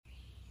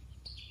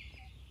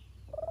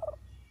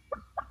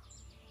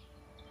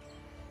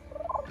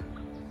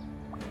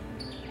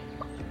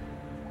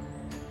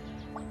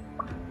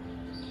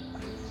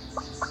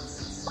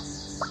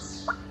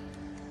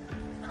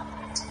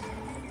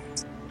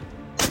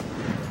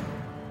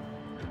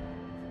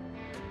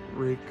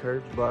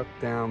recurve buck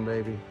down,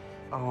 baby.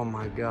 Oh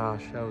my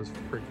gosh, that was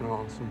freaking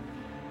awesome.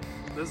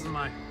 This is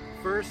my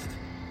first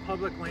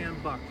public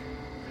land buck.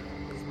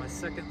 This is my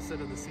second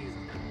sit of the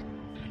season.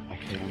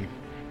 Okay,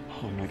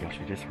 oh my gosh,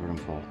 I just heard him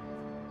fall.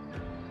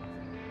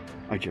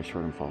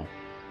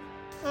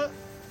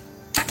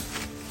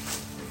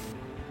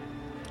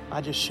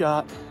 I just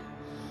shot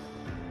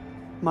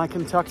my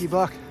Kentucky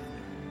buck.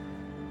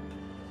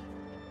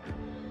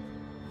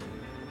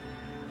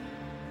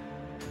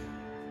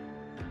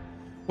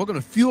 Welcome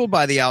to Fueled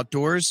by the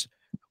Outdoors.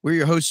 We're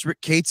your hosts,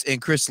 Rick Cates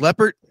and Chris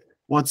Leppert.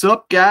 What's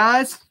up,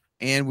 guys?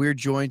 And we're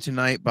joined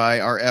tonight by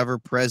our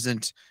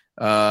ever-present,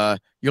 you're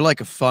like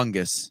a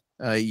fungus.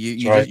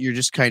 You're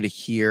just kind of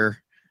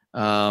here,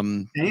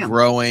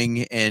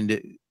 growing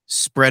and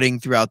spreading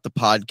throughout the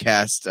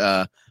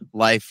podcast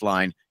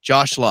lifeline.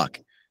 Josh Luck.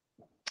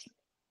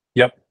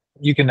 Yep.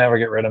 You can never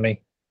get rid of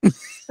me.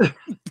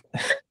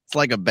 It's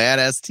like a bad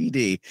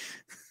STD.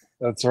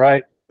 That's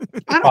right.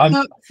 I don't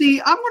know.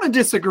 See, I'm going to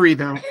disagree,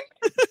 though.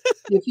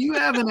 If you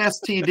have an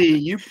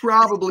STD, you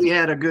probably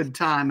had a good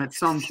time at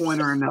some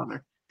point or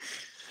another.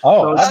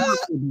 Oh,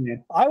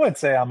 I would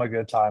say I'm a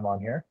good time on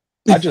here.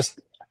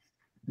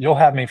 You'll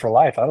have me for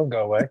life. I don't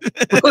go away.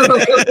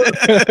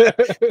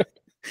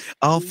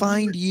 I'll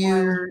find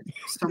you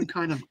some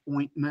kind of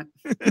ointment.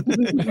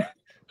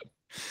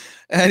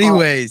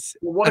 Anyways,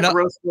 what a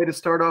gross way to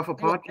start off a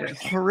podcast.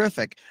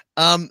 Horrific.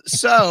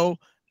 So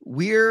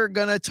we're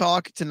gonna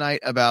talk tonight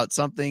about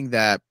something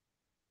that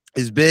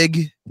is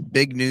big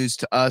news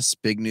to us,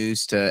 big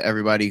news to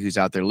everybody who's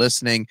out there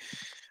listening.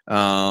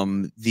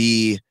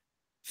 The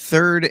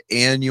third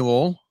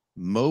annual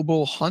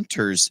Mobile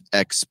Hunters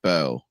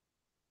Expo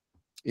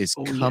is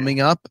coming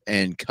up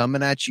and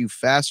coming at you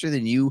faster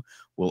than you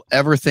will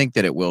ever think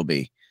that it will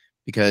be,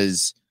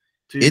 because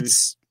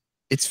it's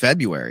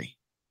February.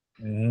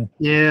 Mm-hmm.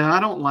 Yeah, I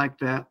don't like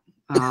that.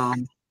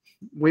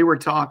 We were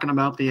talking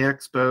about the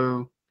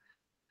Expo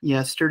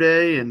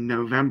yesterday in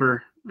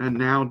November, and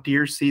now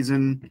deer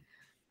season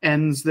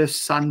ends this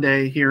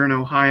Sunday here in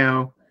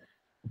Ohio,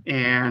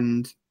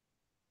 and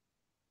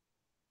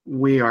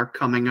we are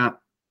coming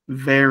up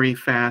very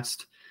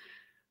fast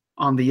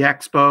on the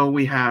Expo.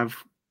 We have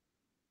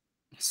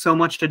so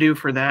much to do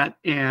for that,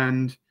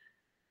 and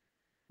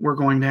we're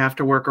going to have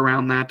to work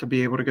around that to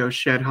be able to go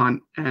shed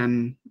hunt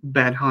and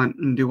bed hunt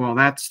and do all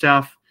that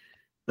stuff,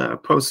 the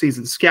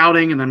postseason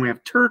scouting, and then we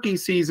have turkey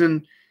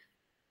season.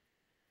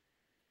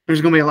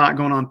 There's going to be a lot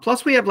going on.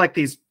 Plus, we have like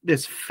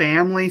this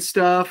family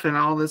stuff and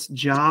all this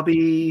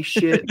jobby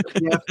shit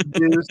we have to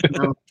do.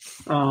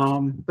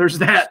 So, there's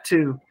that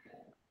too.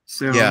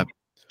 So yeah,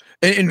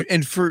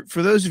 and for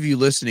those of you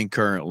listening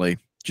currently,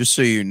 just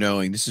so you're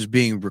knowing, this is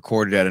being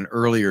recorded at an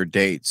earlier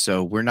date,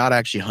 so we're not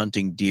actually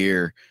hunting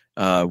deer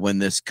when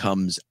this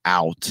comes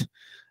out.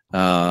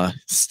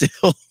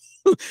 Still,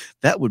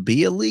 that would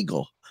be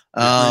illegal.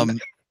 But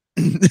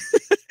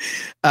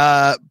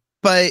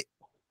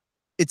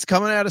it's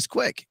coming at us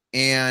quick,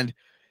 and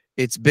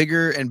it's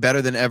bigger and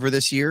better than ever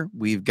this year.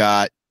 We've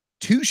got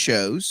two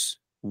shows,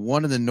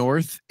 one in the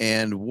north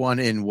and one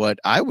in what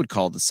I would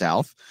call the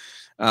south.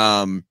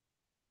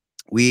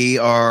 We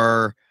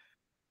are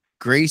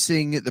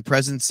gracing the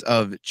presence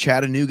of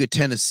Chattanooga,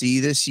 Tennessee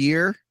this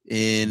year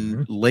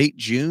in late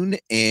June,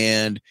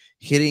 and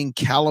hitting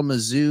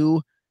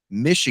Kalamazoo,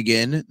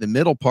 Michigan, the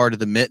middle part of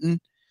the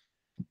mitten,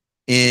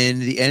 in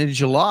the end of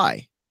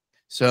July.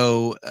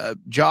 So,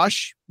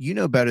 Josh, you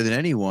know better than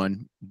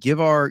anyone. Give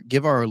our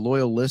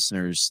loyal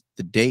listeners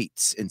the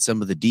dates and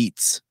some of the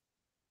deets.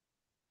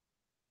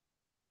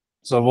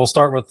 So we'll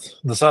start with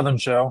the Southern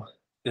show.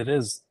 It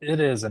is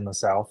in the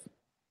South.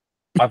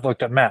 I've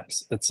looked at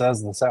maps. It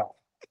says the South.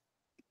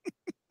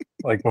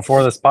 Like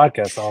before this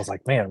podcast, I was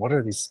like, man, what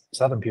are these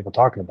Southern people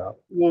talking about?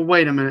 Well,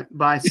 wait a minute.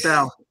 By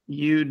South,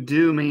 you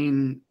do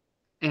mean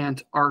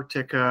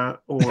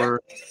Antarctica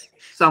or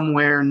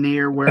somewhere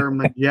near where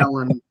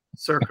Magellan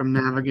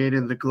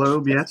circumnavigated the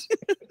globe, yes?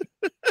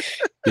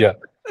 Yeah.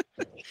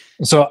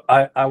 So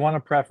I want to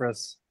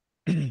preface,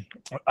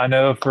 I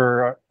know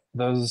for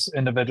those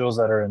individuals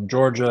that are in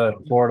Georgia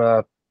and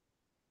Florida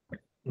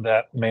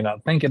that may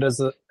not think it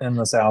is in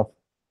the South,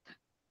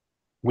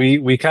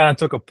 we kind of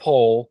took a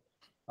poll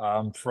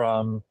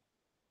from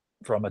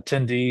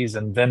attendees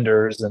and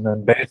vendors, and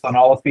then based on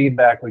all the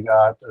feedback we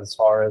got as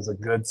far as a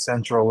good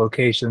central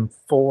location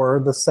for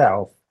the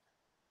South,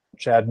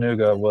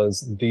 Chattanooga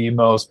was the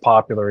most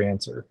popular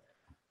answer.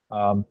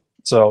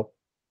 So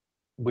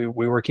we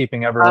were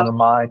keeping everyone in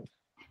mind.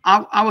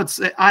 I would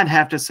say I'd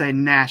have to say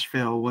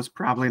Nashville was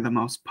probably the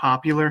most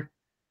popular.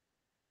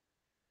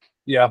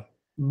 Yeah,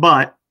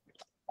 but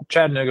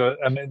Chattanooga.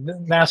 I mean,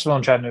 Nashville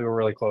and Chattanooga are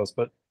really close,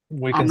 but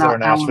we I'm consider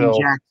not Nashville.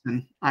 Alan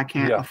Jackson. I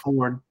can't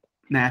afford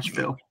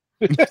Nashville.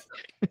 It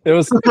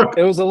was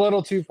a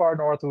little too far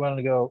north. We wanted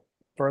to go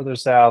further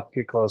south,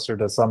 get closer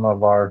to some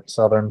of our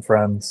southern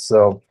friends.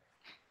 So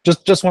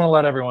just want to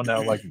let everyone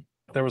know, like,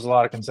 there was a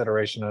lot of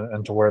consideration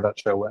into where that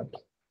show went.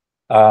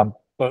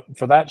 But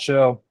for that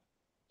show,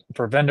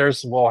 for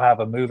vendors, we'll have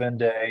a move-in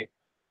day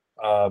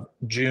of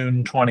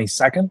June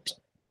 22nd.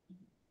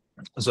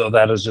 So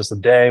that is just a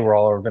day where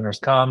all our vendors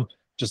come,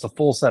 just a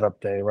full setup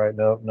day, right?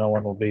 No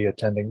one will be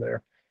attending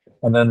there.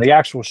 And then the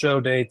actual show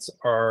dates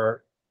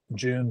are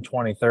June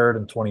 23rd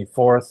and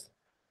 24th.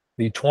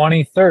 The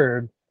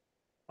 23rd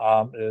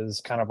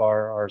is kind of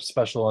our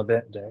special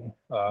event day.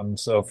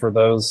 So for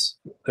those,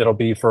 it'll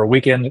be for a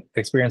weekend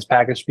experience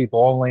package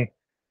people only.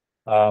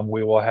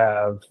 We will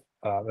have,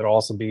 it'll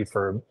also be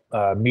for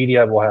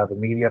media. We'll have a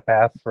media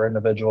path for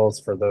individuals,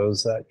 for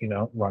those that,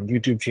 run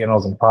YouTube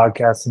channels and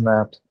podcasts and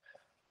that.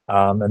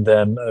 And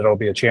then it'll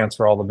be a chance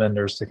for all the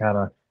vendors to kind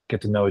of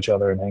get to know each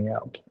other and hang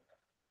out.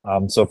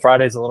 So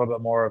Friday's a little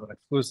bit more of an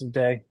exclusive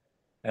day.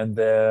 And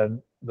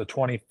then the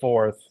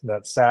 24th,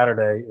 that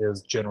Saturday,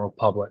 is general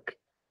public.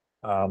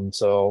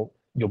 So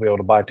you'll be able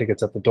to buy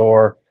tickets at the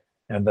door,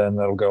 and then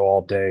that'll go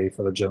all day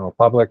for the general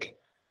public.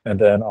 And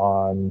then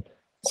on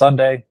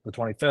Sunday, the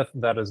 25th,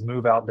 that is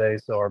move out day.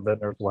 So our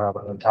vendors will have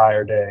an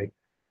entire day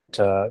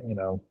to,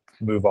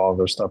 move all of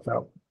their stuff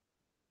out.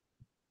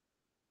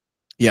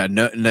 Yeah,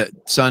 no,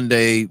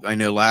 Sunday. I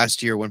know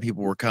last year when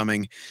people were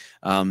coming,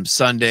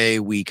 Sunday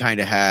we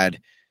kind of had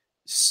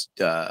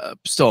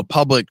still a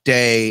public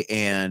day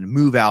and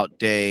move out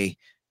day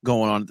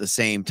going on at the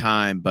same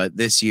time, but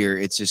this year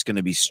it's just going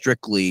to be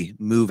strictly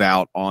move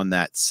out on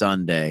that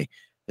Sunday.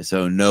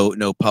 So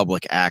no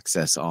public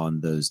access on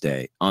those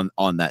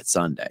on that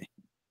Sunday.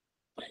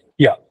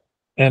 Yeah,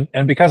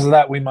 and because of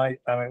that, we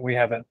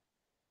haven't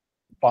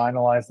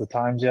finalized the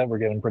times yet. We're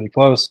getting pretty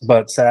close,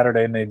 but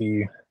Saturday may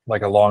be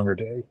like a longer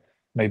day,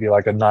 maybe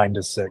like a 9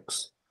 to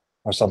 6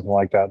 or something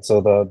like that. So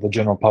the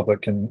general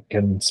public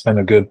can spend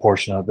a good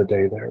portion of the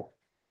day there.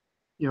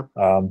 Yep.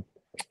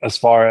 As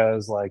far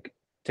as like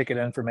ticket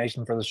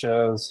information for the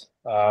shows,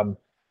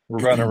 we're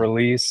going to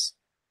release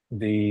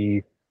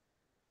the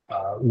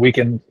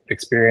weekend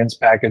experience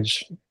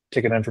package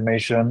ticket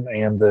information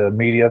and the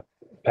media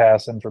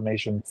pass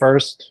information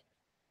first.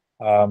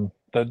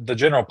 The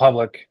general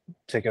public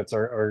tickets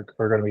are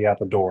going to be at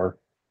the door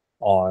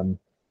on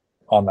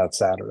that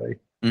Saturday.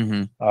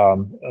 Mm-hmm.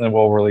 And then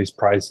we'll release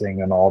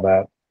pricing and all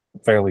that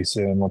fairly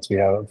soon once we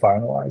have it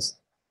finalized.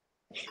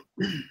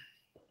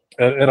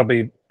 It'll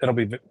be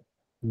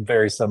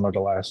very similar to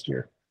last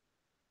year.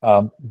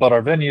 But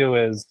our venue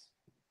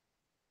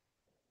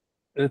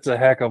it's a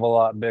heck of a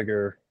lot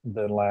bigger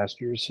than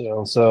last year's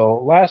show.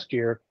 So last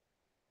year,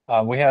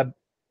 we had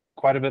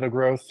quite a bit of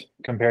growth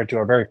compared to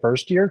our very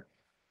first year.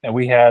 And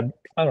we had,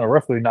 I don't know,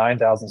 roughly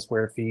 9,000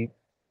 square feet,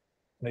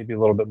 maybe a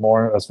little bit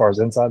more as far as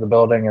inside the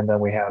building. And then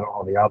we had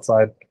all the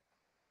outside.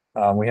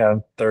 We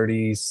had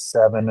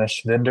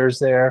 37-ish vendors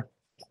there.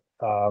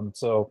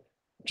 So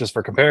just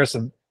for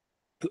comparison,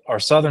 our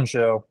Southern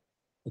show,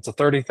 it's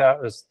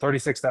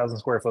 36,000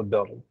 square foot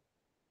building.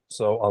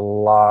 So a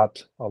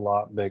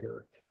lot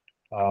bigger.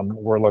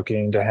 We're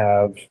looking to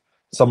have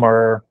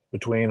somewhere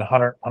between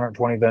 100,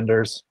 120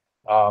 vendors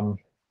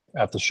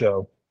at the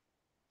show.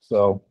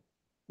 So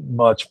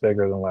much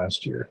bigger than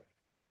last year.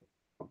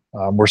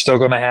 We're still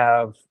going to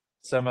have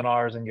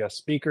seminars and guest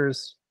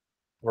speakers.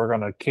 We're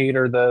going to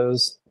cater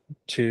those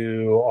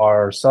to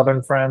our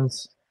Southern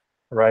friends,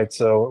 right?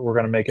 So we're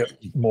going to make it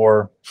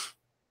more,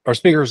 our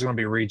speakers are going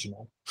to be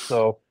regional.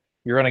 So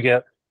you're going to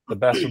get the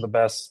best of the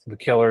best, the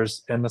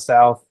killers in the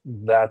South.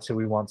 That's who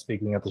we want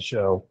speaking at the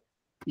show.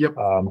 Yep.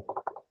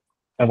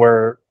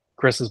 And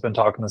Chris has been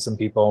talking to some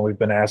people, and we've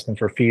been asking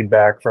for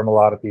feedback from a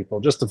lot of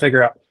people just to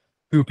figure out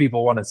who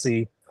people want to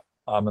see.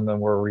 And then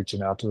we're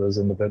reaching out to those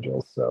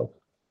individuals. So,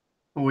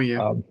 oh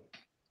yeah,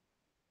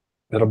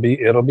 it'll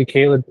be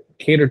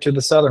catered to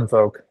the Southern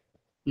folk.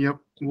 Yep.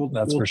 We'll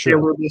for sure.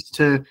 tailor this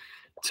to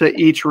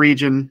each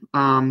region,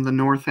 the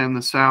North and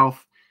the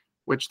South,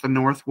 which the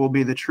North will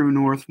be the true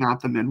North,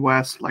 not the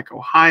Midwest like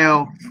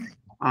Ohio.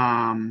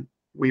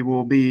 We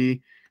will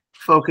be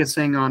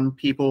focusing on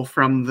people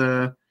from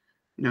the,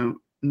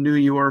 New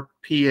York,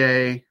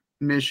 PA,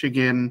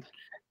 Michigan,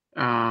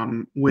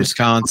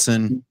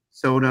 Wisconsin,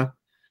 Minnesota.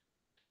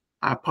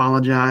 I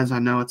apologize. I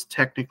know it's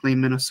technically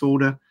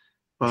Minnesota,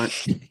 but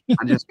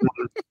I just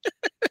want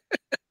to.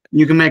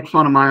 You can make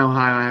fun of my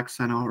Ohio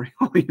accent all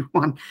you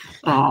want.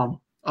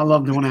 I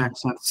love doing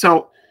accents.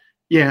 So,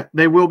 yeah,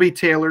 they will be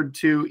tailored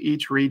to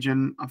each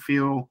region.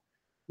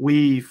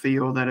 We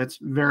feel that it's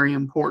very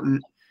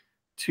important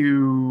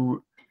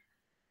to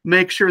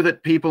make sure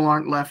that people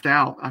aren't left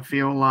out. I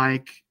feel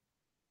like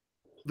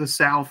the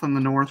South and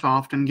the North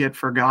often get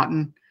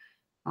forgotten.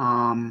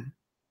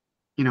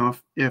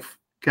 If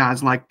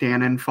guys like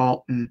Dan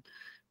Infalt and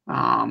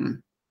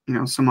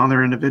some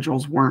other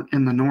individuals weren't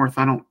in the North,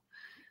 I don't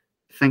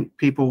think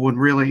people would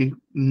really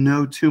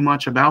know too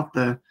much about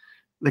the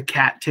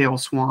cattail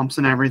swamps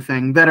and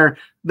everything that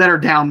are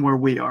down where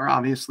we are.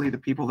 Obviously, the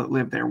people that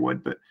live there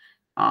would, but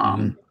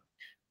I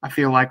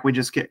feel like we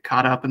just get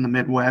caught up in the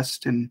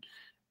Midwest and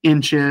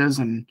inches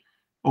and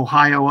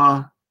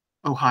Ohio.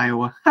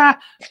 Ohio.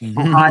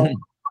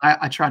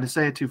 I tried to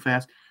say it too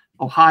fast.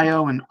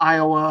 Ohio and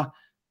Iowa,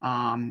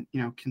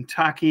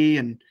 Kentucky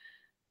and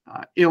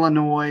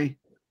Illinois,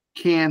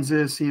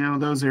 Kansas.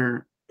 Those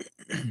are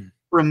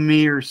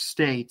premier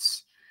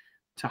states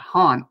to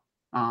hunt.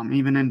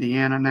 Even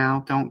Indiana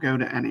now. Don't go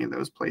to any of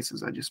those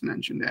places I just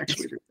mentioned.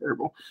 Actually, they're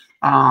terrible.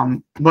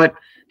 But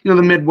the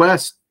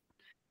Midwest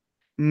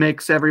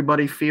makes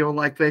everybody feel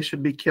like they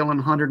should be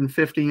killing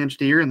 150-inch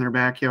deer in their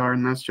backyard,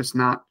 and that's just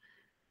not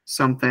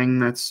something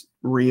that's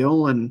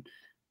real. And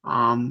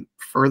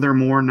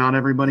furthermore, not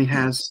everybody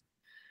has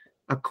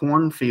a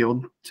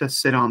cornfield to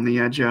sit on the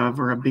edge of,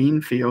 or a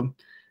bean field.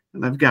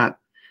 They got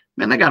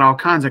all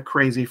kinds of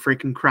crazy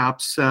freaking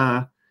crops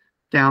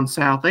down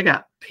south. They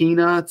got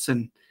peanuts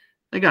and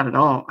they got it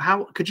all.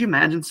 How could you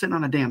imagine sitting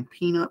on a damn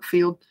peanut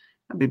field?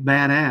 That'd be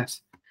badass.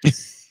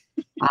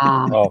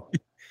 Oh,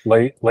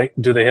 late.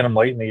 Do they hit them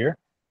late in the year?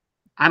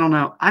 I don't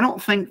know. I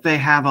don't think they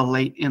have a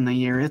late in the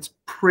year. It's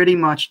pretty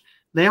much,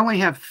 they only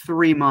have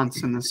 3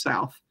 months in the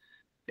South.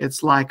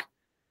 It's like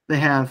they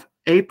have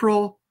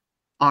April,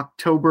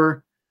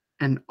 October,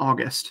 and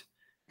August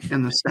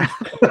in the South.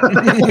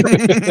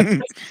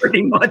 That's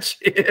pretty much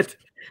it.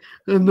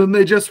 And then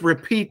they just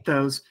repeat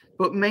those,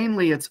 but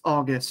mainly it's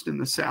August in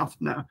the South.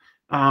 No.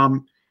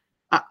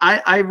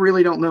 I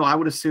really don't know. I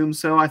would assume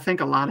so. I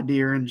think a lot of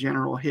deer in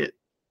general hit,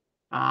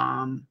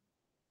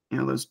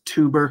 those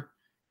tuber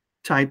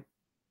type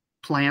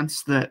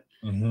plants that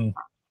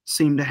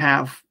seem to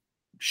have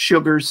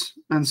sugars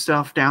and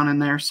stuff down in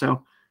there.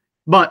 So,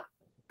 but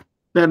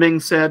that being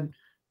said,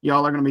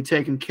 y'all are going to be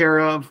taken care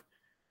of.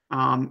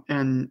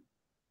 And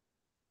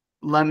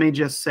let me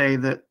just say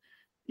that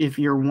if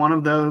you're one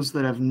of those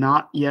that have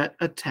not yet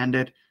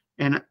attended,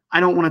 and I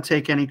don't want to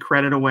take any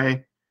credit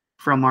away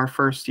from our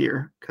first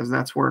year, because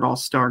that's where it all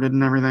started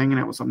and everything, and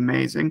it was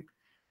amazing.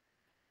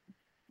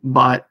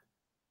 But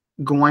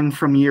going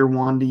from year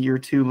 1 to year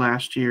 2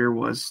 last year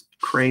was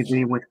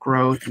crazy with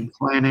growth and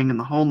planning and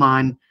the whole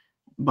nine.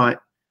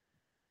 But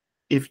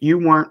if you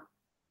weren't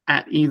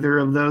at either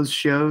of those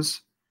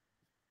shows,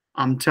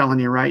 I'm telling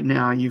you right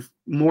now, you've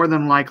more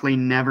than likely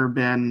never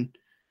been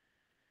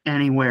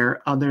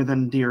anywhere other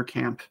than deer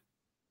camp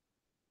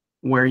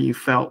where you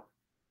felt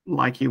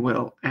like you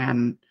will.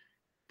 And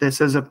this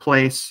is a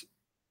place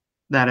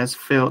that is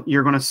filled.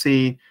 You're going to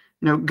see,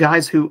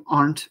 guys who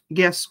aren't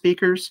guest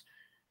speakers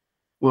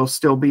will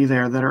still be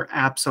there that are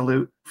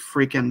absolute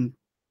freaking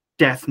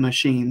death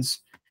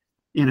machines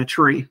in a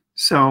tree.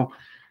 So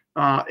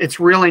it's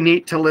really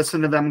neat to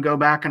listen to them go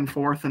back and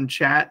forth and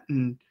chat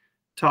and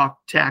talk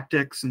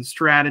tactics and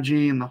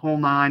strategy and the whole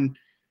nine.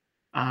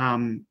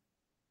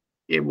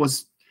 It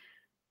was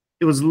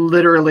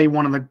literally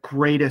one of the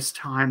greatest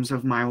times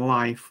of my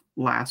life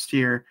last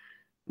year.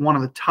 One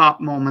of the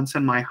top moments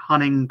in my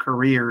hunting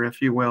career,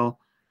 if you will,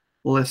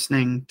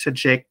 listening to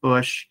Jake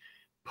Bush,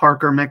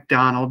 Parker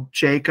McDonald,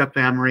 Jacob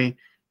Emery,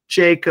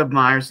 Jacob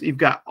Myers. You've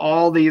got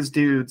all these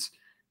dudes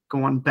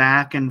going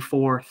back and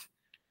forth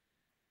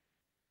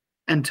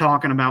and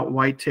talking about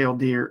whitetail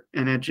deer,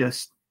 and it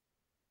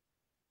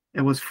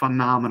was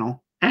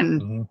phenomenal.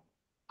 And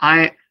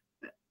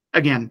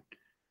again,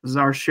 this is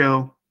our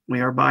show.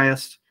 We are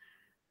biased.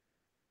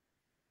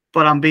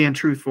 But I'm being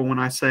truthful when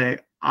I say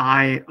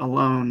I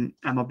alone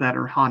am a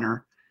better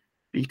hunter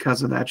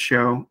because of that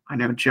show. I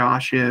know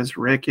Josh is,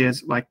 Rick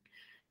is. Like,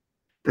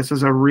 this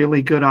is a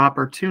really good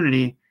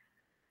opportunity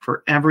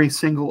for every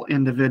single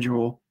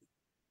individual.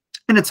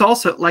 And it's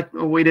also, like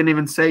we didn't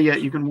even say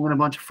yet, you can win a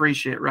bunch of free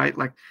shit, right?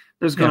 Like,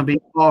 there's going to be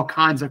all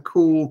kinds of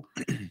cool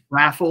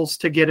raffles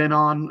to get in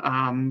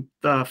on.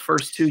 The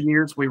first 2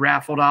 years we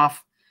raffled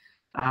off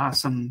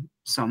some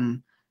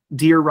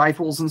deer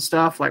rifles and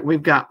stuff. Like,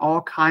 we've got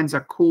all kinds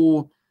of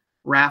cool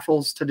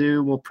raffles to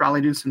do. We'll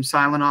probably do some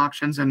silent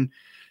auctions, and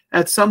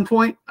at some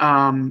point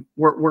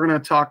we're going to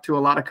talk to a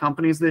lot of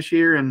companies this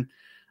year, and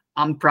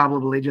I'm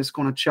probably just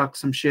going to chuck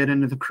some shit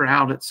into the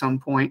crowd at some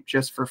point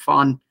just for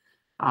fun.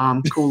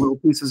 Cool little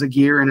pieces of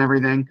gear and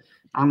everything.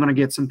 I'm going to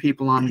get some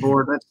people on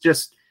board.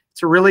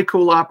 It's a really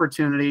cool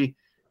opportunity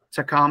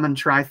to come and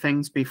try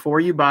things before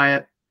you buy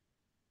it,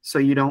 so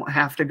you don't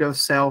have to go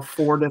sell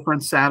 4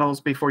 different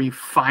saddles before you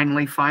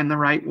finally find the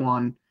right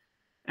one.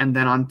 And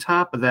then on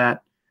top of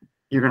that,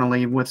 you're going to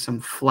leave with some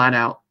flat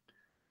out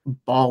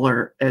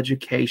baller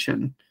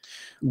education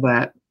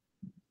that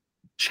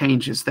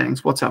changes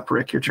things. What's up,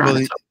 Rick? You're trying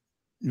to tell.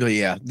 No,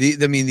 yeah.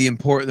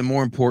 The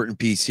more important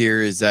piece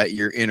here is that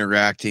you're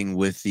interacting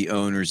with the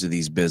owners of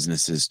these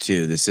businesses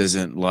too. This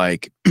isn't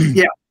like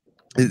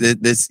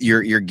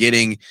you're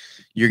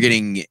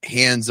getting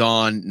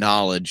hands-on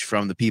knowledge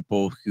from the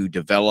people who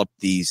develop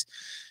these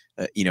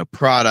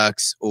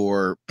products,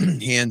 or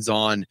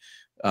hands-on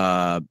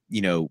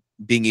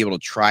being able to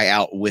try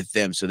out with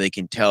them so they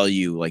can tell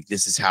you, like,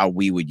 this is how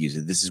we would use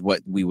it, this is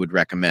what we would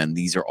recommend,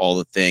 these are all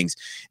the things.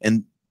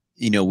 And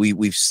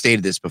we've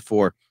stated this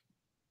before,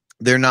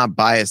 they're not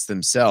biased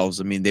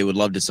themselves. I mean, they would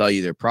love to sell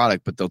you their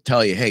product, but they'll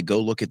tell you, hey, go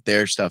look at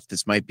their stuff,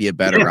 this might be a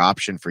better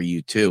option for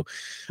you too.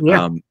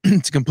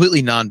 It's a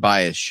completely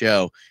non-biased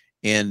show.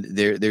 And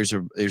there's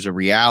a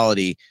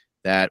reality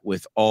that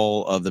with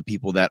all of the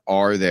people that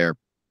are there,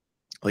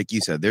 like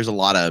you said, there's a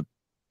lot of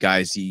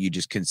guys you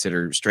just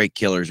consider straight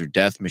killers or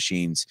death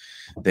machines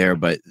there,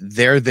 but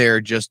they're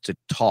there just to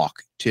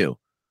talk too.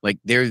 Like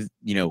they're,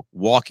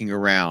 walking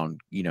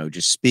around,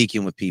 just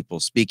speaking with people,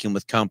 speaking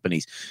with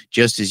companies,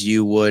 just as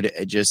you would,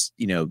 just,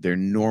 they're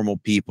normal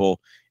people.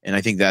 And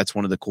I think that's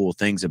one of the cool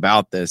things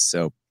about this.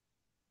 So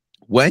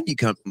when you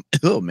come,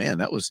 oh man,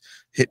 that was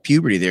hit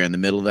puberty there in the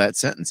middle of that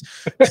sentence.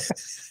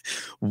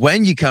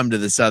 When you come to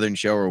the Southern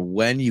show, or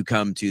when you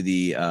come to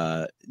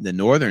the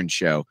Northern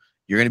show,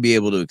 you're going to be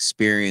able to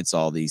experience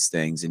all these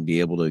things and be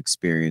able to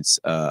experience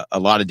a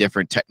lot of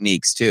different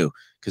techniques too.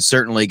 Because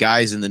certainly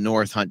guys in the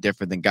North hunt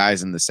different than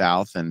guys in the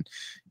South. And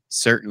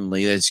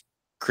certainly, as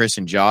Chris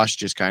and Josh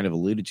just kind of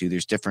alluded to,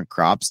 there's different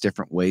crops,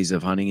 different ways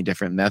of hunting, and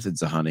different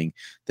methods of hunting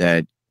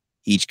that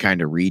each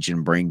kind of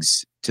region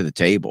brings to the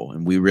table.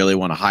 And we really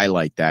want to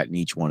highlight that in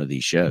each one of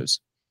these shows.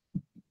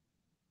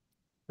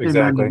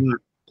 Exactly.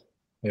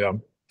 Yeah.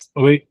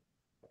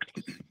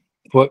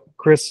 What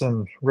Chris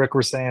and Rick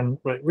were saying,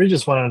 we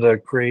just wanted to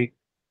create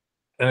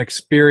an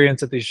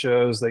experience at these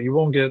shows that you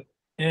won't get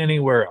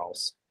anywhere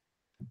else.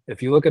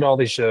 If you look at all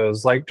these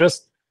shows, like,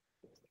 just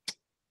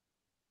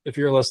if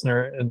you're a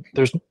listener, and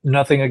there's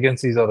nothing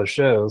against these other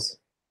shows,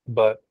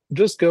 but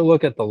just go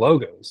look at the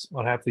logos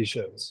on half these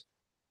shows.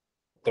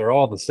 They're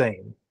all the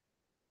same.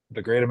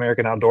 The Great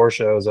American Outdoor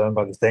Show is owned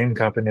by the same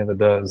company that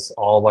does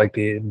all like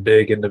the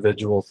big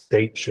individual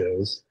state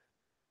shows.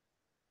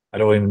 I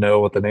don't even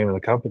know what the name of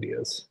the company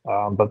is,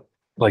 but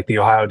like the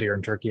Ohio Deer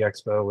and Turkey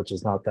Expo, which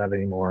is not that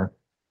anymore.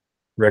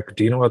 Rick,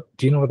 do you know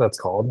what that's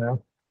called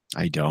now?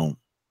 I don't.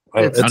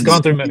 It's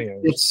gone through many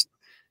owners.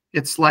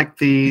 It's like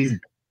the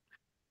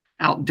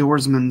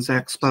Outdoorsman's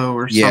Expo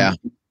or Yeah.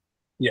 something.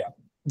 Yeah.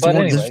 But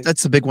anyway,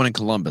 that's the big one in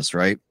Columbus,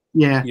 right?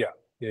 Yeah.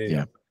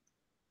 Yeah.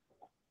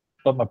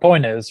 But my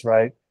point is,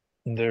 right,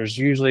 there's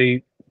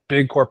usually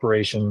big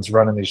corporations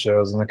running these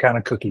shows, and they're kind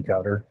of cookie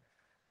cutter,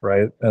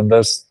 right? And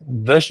this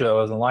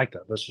show isn't like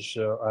that. This is a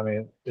show, I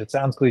mean, it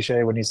sounds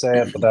cliche when you say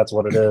it, but that's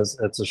what it is.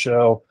 It's a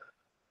show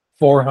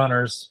for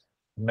hunters,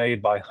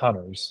 made by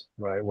hunters,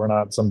 right? We're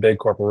not some big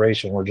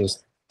corporation. We're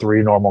just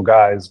three normal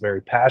guys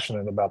very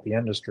passionate about the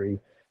industry.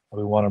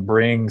 We want to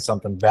bring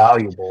something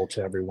valuable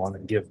to everyone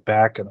and give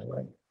back in a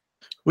way.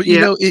 Well,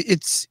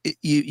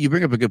 you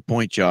bring up a good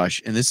point,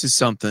 Josh, and this is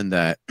something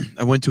that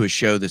I went to a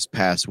show this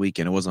past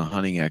weekend. It wasn't a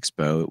hunting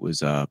expo. It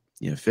was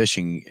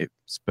fishing. It's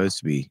supposed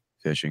to be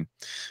fishing,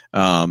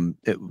 but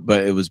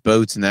it was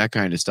boats and that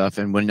kind of stuff.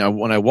 And when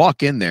I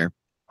walk in there,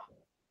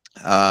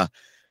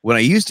 when I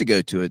used to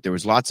go to it, there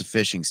was lots of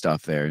fishing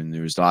stuff there, and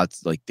there was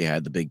lots, like, they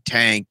had the big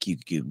tank. You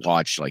could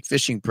watch like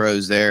fishing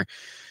pros there.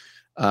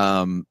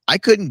 I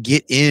couldn't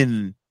get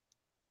in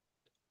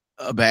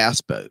a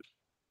bass boat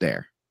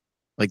there.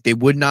 Like, they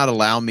would not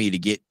allow me to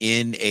get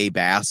in a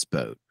bass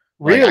boat.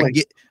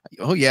 Really?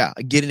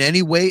 I get in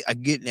any way. I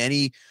get in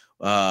any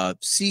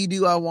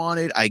Sea-Doo I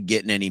wanted. I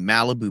get in any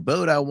Malibu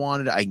boat I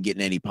wanted. I can get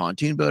in any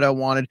pontoon boat I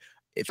wanted.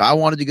 If I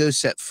wanted to go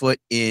set foot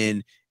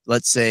in,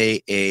 let's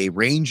say, a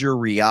Ranger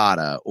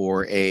Riata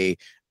or a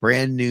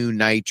brand new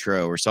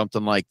Nitro or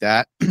something like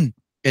that. And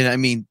I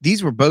mean,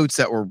 these were boats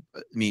that were,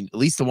 at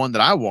least the one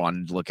that I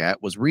wanted to look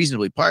at was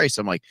reasonably priced.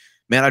 I'm like,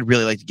 man, I'd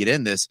really like to get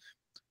in this.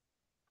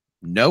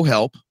 No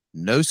help,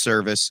 no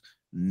service,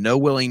 no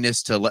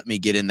willingness to let me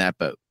get in that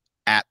boat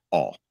at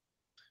all.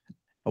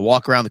 I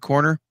walk around the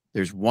corner.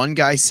 There's one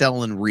guy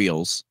selling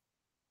reels,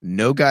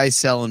 no guy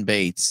selling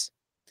baits,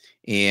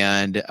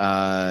 and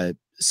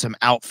some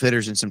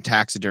outfitters and some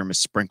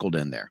taxidermists sprinkled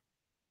in there.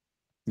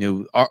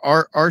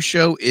 Our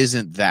show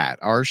isn't that.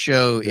 Our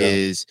show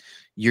is,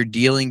 you're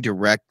dealing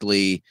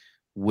directly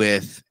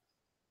with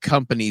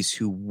companies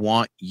who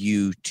want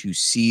you to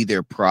see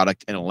their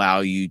product and allow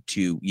you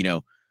to,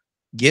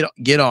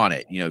 get on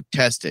it,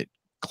 test it,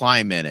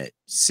 climb in it,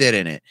 sit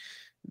in it,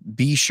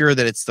 be sure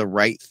that it's the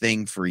right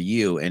thing for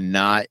you, and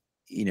not,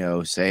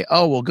 say,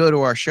 oh, we'll go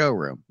to our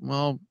showroom.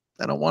 Well,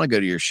 I don't want to go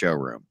to your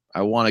showroom.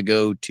 I want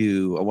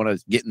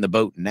to get in the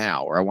boat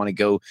now, or I want to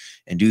go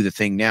and do the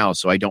thing now,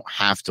 so I don't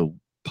have to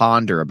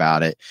ponder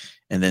about it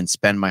and then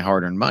spend my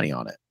hard-earned money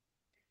on it.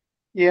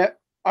 Yeah,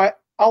 I'll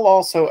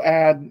also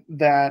add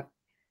that,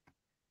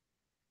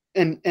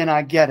 and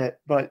I get it,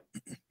 but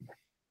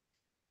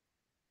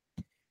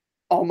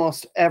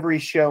almost every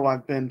show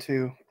I've been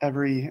to,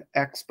 every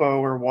expo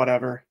or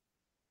whatever,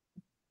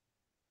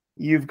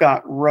 you've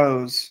got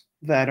rows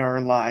that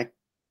are like,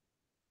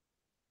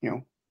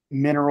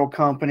 mineral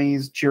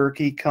companies,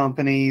 jerky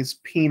companies,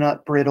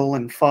 peanut brittle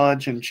and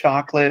fudge and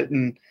chocolate,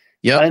 and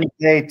I didn't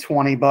pay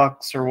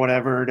 $20 or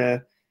whatever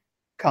to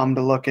come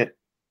to look at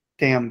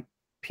damn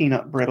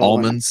peanut brittle.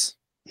 Almonds.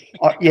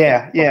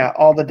 Yeah,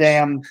 all the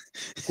damn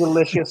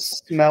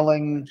delicious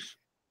smelling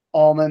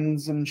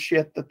almonds and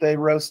shit that they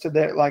roasted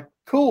there. Like,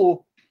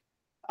 cool.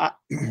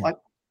 I'm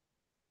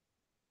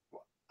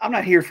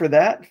not here for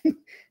that.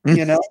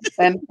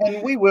 and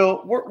we're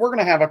going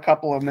to have a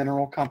couple of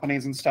mineral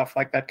companies and stuff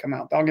like that come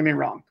out. Don't get me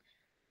wrong.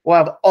 We'll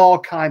have all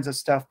kinds of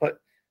stuff, but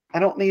I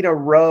don't need a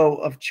row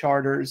of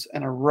charters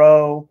and a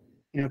row,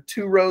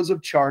 2 rows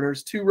of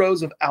charters, 2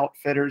 rows of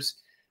outfitters,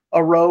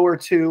 a row or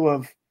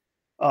 2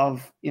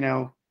 of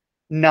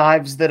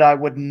knives that I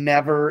would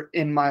never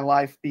in my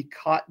life be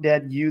caught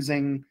dead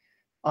using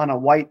on a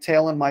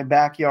whitetail in my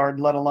backyard,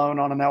 let alone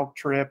on an elk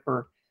trip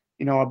or,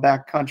 a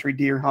backcountry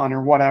deer hunt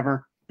or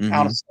whatever,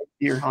 out of state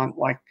deer hunt.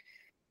 Like,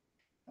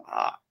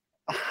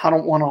 I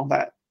don't want all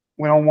that.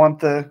 We don't want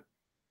the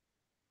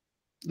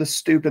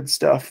stupid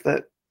stuff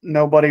that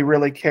nobody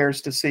really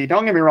cares to see.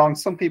 Don't get me wrong,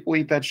 some people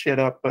eat that shit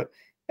up, but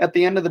at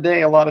the end of the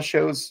day, a lot of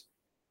shows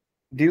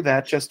do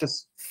that just to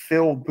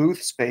fill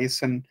booth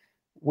space, and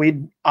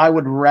I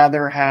would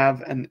rather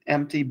have an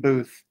empty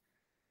booth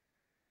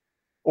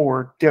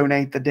or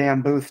donate the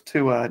damn booth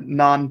to a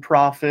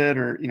nonprofit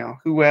or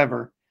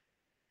whoever,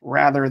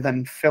 rather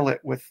than fill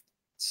it with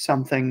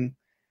something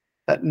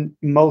that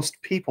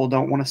most people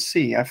don't want to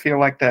see. I feel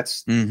like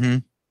that's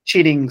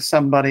cheating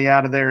somebody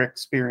out of their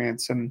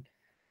experience, and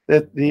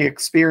that the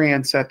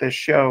experience at this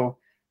show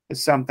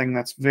is something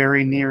that's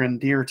very near and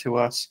dear to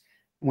us.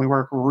 We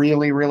work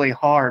really, really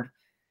hard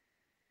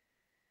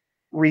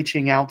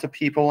reaching out to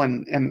people,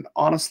 and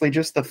honestly,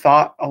 just the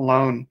thought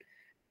alone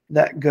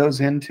that goes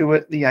into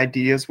it, the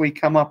ideas we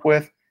come up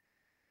with.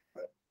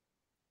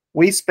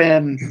 We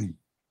spend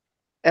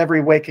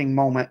every waking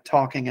moment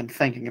talking and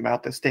thinking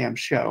about this damn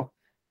show.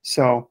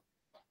 So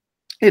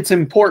it's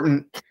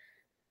important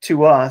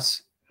to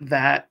us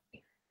that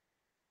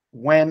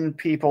when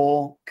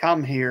people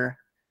come here,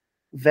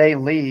 they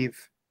leave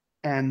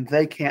and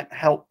they can't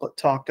help but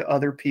talk to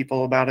other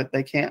people about it.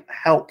 They can't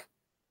help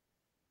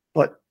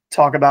but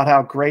talk about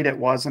how great it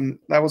was. And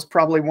that was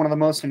probably one of the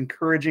most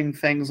encouraging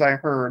things I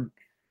heard.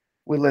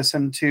 We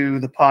listened to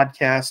the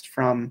podcast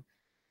from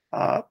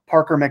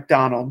Parker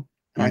McDonald.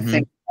 And I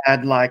think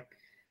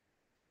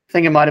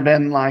it might have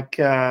been like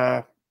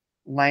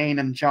Lane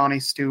and Johnny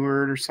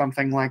Stewart or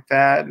something like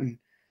that. And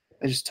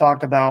they just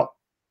talked about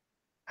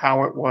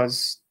how it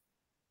was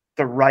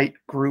the right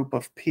group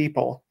of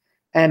people.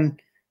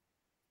 And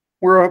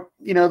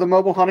the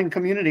mobile hunting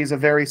community is a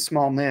very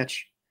small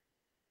niche,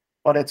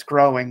 but it's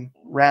growing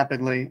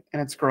rapidly,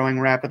 and it's growing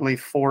rapidly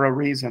for a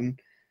reason.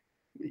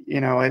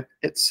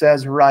 It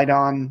says right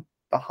on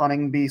the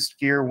Hunting Beast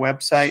Gear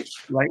website,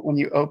 right when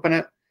you open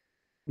it,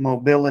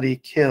 mobility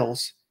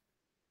kills.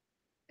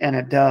 And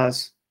it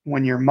does.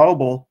 When you're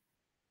mobile,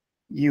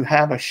 you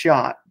have a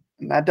shot.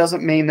 And that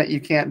doesn't mean that you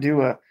can't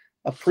do a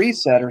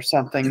preset or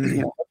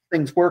something.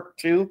 Things work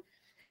too.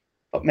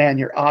 But man,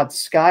 your odds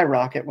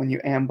skyrocket when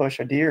you ambush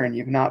a deer and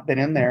you've not been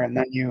in there, and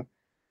then you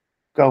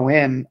go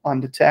in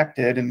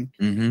undetected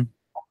and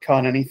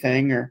caught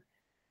anything or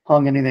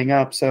hung anything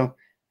up. So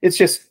it's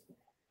just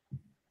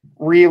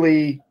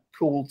really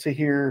cool to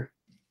hear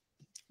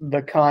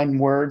the kind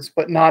words,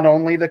 but not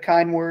only the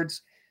kind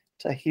words,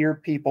 to hear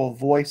people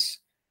voice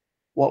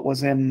what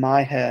was in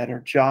my head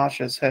or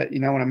Josh's head. You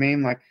know what I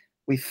mean? Like,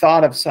 we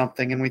thought of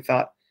something and we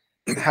thought,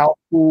 how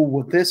cool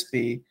would this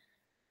be?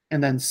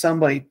 And then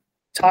somebody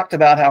talked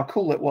about how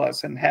cool it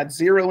was and had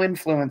zero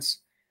influence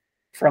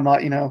from,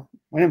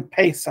 we didn't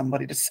pay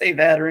somebody to say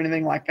that or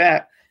anything like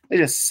that. They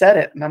just said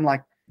it. And I'm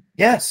like,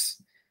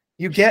 yes,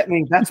 you get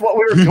me. That's what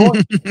we were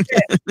going to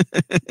get.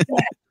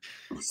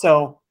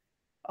 So,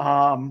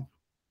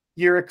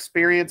 your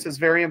experience is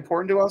very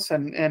important to us.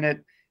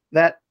 And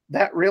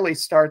that really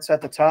starts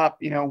at the top.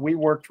 We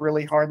worked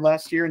really hard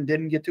last year and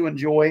didn't get to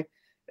enjoy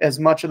as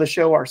much of the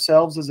show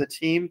ourselves as a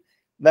team.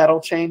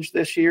 That'll change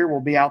this year.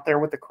 We'll be out there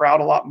with the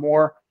crowd a lot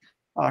more,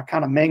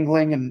 kind of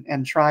mingling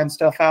and trying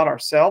stuff out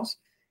ourselves.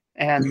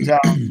 And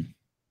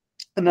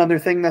another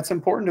thing that's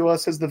important to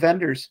us is the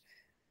vendors.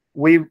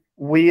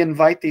 We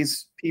invite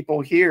these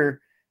people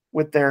here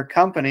with their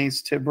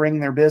companies to bring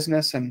their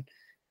business and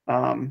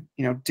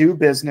do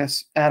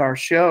business at our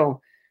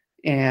show.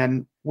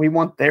 And we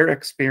want their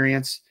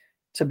experience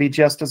to be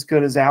just as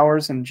good as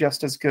ours and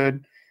just as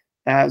good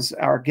as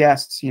our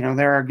guests.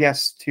 They're our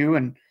guests too.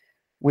 And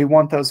we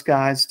want those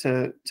guys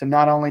to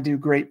not only do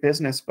great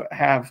business, but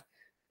have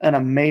an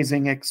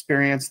amazing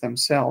experience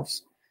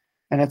themselves.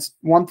 And it's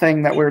one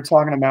thing that we were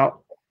talking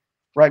about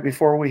right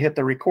before we hit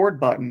the record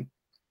button,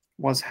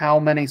 was how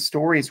many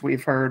stories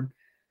we've heard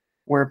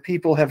where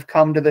people have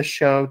come to the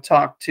show,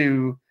 talked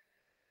to,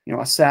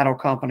 a saddle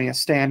company, a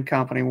stand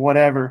company,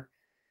 whatever,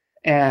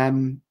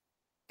 and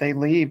they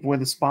leave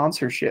with a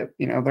sponsorship.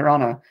 They're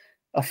on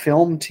a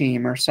film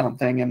team or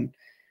something. And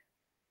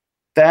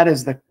that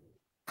is the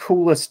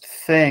coolest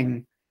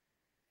thing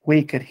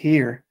we could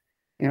hear.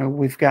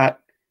 We've got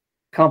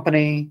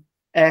company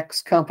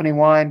X, company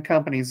Y, and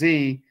company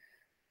Z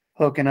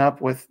hooking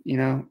up with,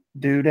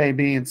 dude A,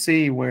 B, and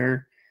C,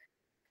 where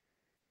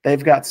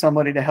they've got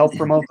somebody to help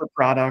promote the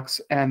products,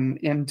 and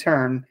in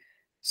turn,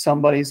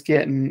 somebody's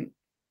getting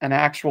an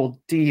actual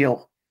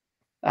deal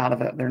out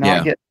of it. They're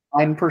not getting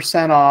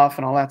 9% off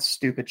and all that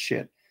stupid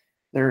shit.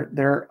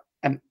 They're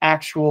an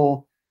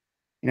actual,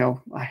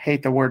 I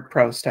hate the word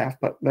pro staff,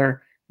 but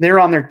they're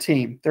on their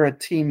team. They're a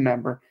team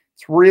member.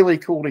 It's really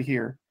cool to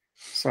hear.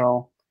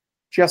 So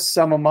just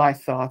some of my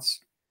thoughts.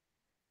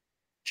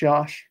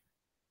 Josh?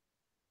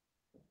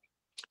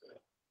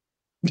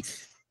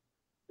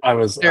 I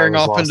was staring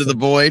off into the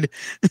void.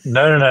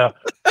 No.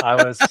 I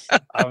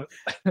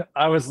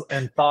was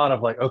in thought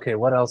of like, okay,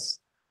 what else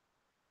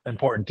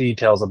important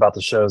details about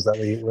the shows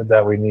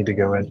that we need to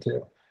go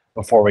into.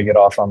 before we get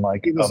off on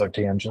like He was- other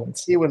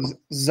tangents. He was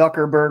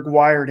Zuckerberg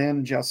wired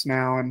in just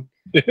now, and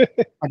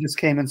I just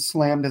came and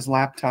slammed his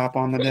laptop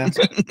on the desk.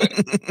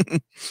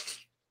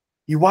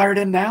 You wired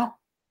in now?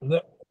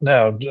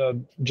 No,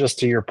 just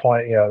to your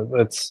point, yeah,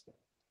 it's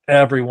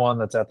everyone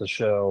that's at the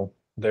show.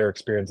 Their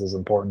experience is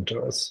important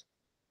to us.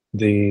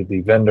 The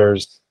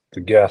vendors,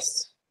 the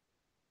guests,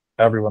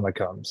 everyone that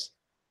comes.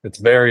 It's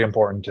very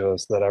important to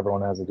us that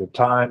everyone has a good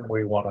time.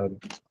 We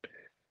want to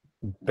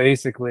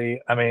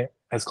basically, I mean,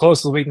 as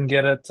close as we can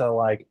get it to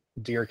like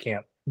deer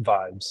camp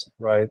vibes,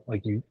 right?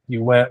 Like you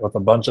went with a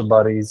bunch of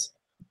buddies,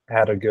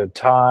 had a good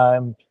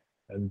time,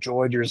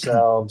 enjoyed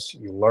yourselves,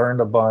 you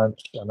learned a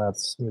bunch, and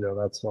that's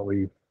that's what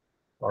we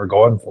are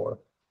going for.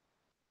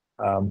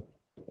 Um,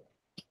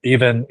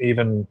 even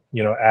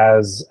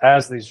as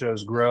these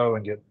shows grow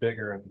and get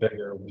bigger and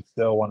bigger, we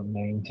still want to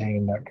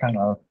maintain that kind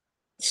of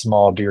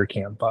small deer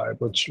camp vibe,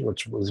 which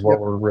was what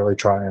we're really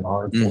trying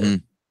hard for.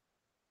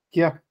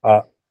 Yeah.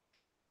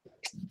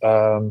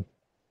 Um,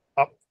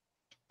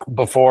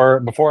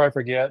 before I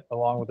forget,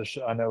 along with the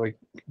show, I know we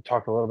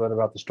talked a little bit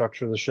about the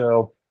structure of the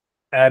show.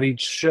 At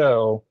each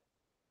show,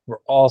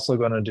 we're also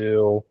going to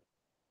do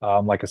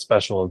like a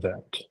special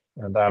event,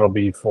 and that'll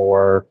be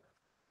for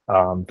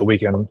the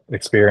weekend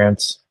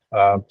experience,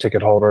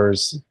 ticket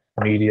holders,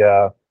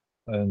 media,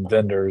 and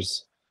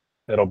vendors.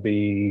 It'll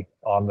be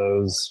on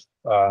those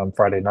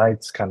Friday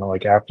nights, kind of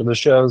like after the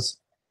shows.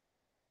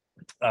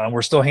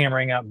 We're still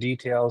hammering out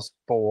details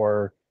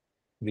for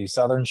the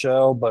Southern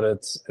show, but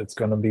it's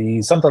going to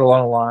be something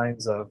along the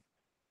lines of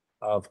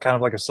kind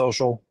of like a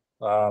social.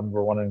 We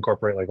want to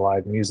incorporate like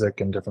live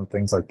music and different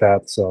things like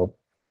that. So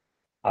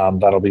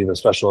that'll be the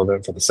special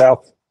event for the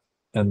South.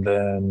 And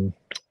then,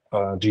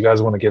 do you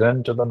guys want to get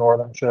into the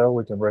Northern show?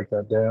 We can break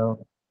that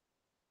down.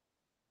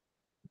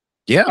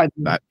 Yeah, I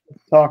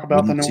talk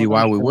about the wouldn't see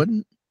why we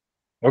wouldn't.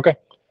 Okay.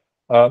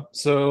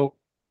 So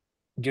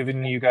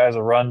giving you guys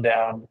a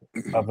rundown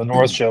of the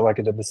North show like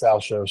I did the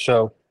South show.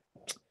 So,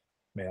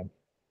 man,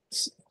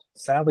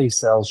 Sally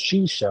sells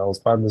she shells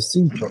by the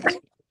seashore.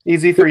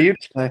 Easy for you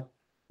to say.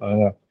 I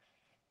know.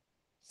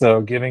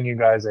 So giving you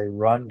guys a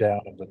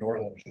rundown of the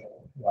Northern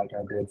show like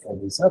I did for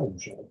the Southern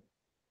show.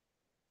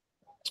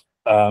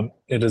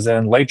 It is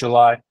in late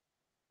July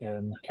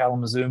in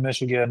Kalamazoo,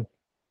 Michigan,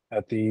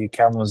 at the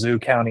Kalamazoo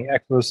County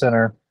Expo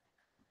Center.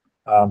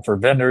 For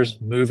vendors,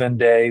 move-in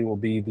day will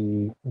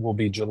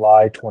be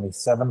July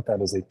 27th.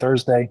 That is a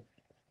Thursday.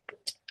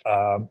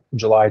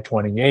 July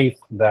 28th.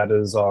 That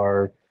is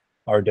our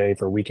day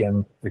for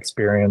weekend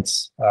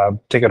experience.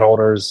 Ticket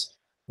holders,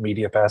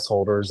 media pass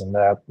holders, and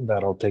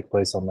that'll take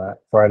place on that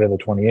Friday the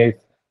 28th.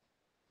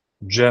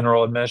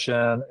 General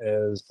admission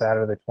is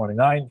Saturday the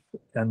 29th,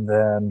 and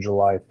then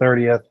July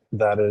 30th.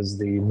 That is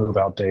the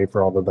move-out day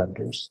for all the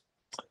vendors.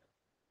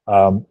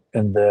 And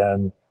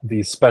then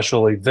the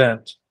special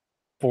event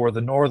for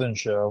the Northern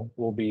show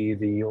will be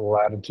the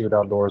Latitude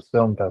Outdoors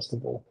Film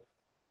Festival.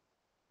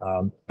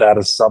 That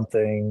is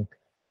something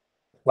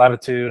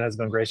Latitude has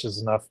been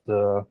gracious enough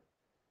to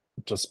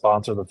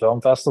sponsor the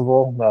film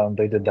festival.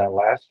 They did that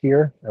last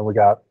year, and we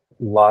got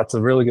lots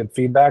of really good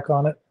feedback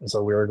on it. And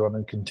so we are going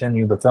to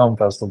continue the film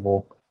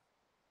festival.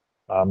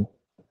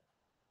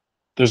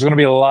 There's going to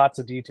be lots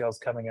of details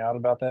coming out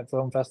about that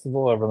film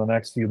festival over the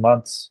next few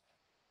months.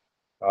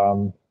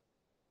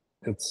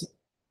 It's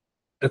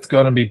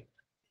going to be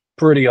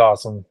pretty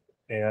awesome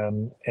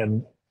and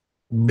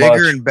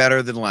Bigger and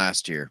better than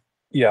last year.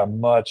 Yeah,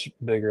 much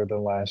bigger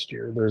than last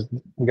year.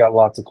 We got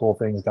lots of cool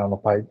things down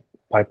the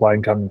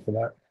pipeline coming for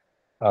that.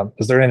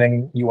 Is there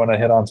anything you want to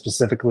hit on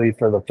specifically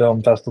for the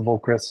film festival,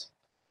 Chris?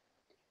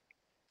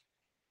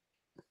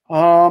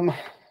 Well,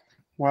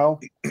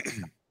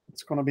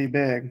 it's going to be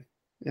big.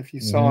 If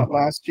you saw it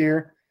last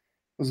year,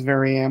 it was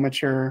very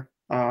amateur.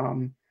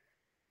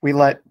 We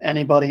let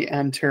anybody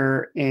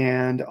enter,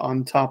 and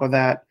on top of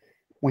that,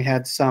 we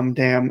had some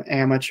damn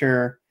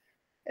amateur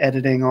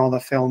editing all the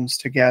films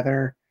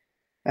together,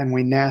 and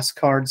we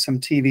NASCAR'd some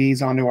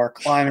TVs onto our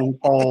climbing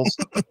poles,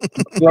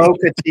 broke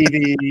a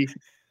TV. It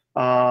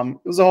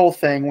was a whole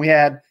thing.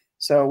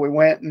 So we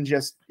went and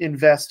just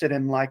invested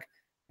in like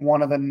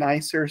one of the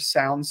nicer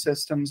sound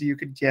systems you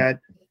could get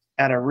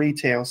at a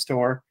retail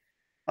store.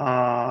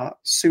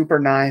 Super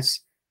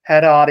nice,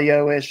 had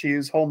audio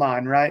issues, whole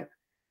nine, right?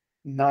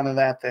 None of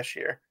that this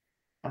year.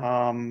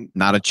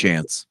 Not a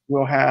chance.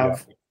 We'll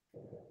have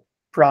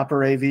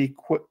proper AV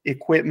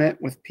equipment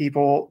with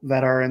people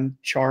that are in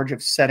charge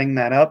of setting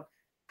that up,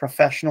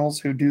 professionals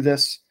who do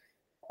this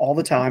all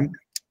the time.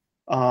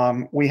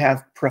 We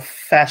have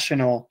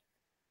professional,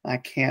 I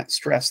can't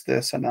stress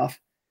this enough,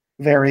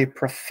 very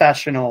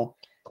professional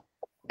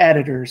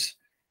editors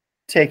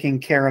taking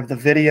care of the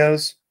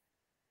videos.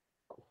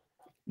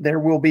 There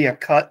will be a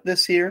cut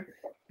this year,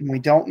 and we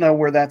don't know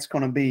where that's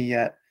going to be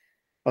yet,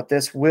 but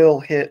this will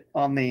hit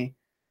on the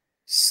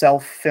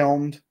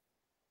self-filmed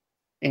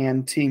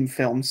and team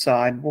film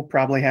side. We'll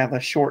probably have a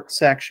short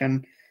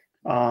section,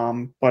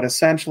 but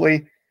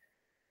essentially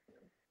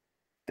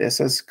this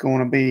is going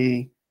to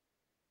be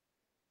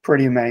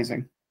pretty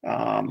amazing.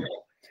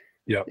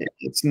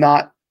 It's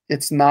not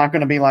it's not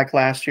going to be like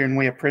last year, and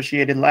we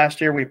appreciated last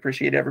year. We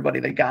appreciate everybody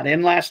that got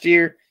in last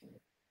year.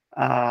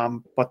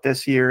 But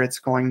this year it's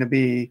going to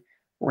be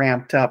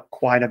ramped up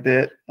quite a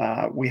bit.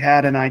 We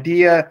had an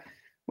idea.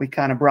 We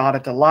kind of brought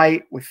it to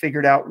light. We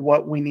figured out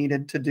what we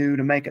needed to do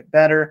to make it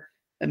better.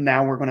 And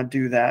now we're going to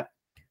do that.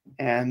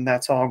 And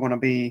that's all going to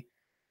be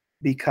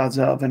because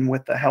of and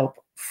with the help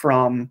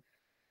from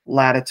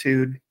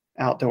Latitude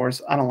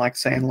Outdoors. I don't like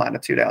saying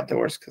Latitude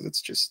Outdoors because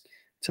it's just,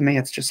 to me,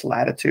 it's just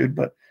Latitude,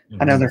 but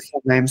I know their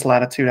full name's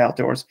Latitude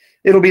Outdoors.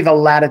 It'll be the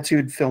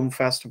Latitude Film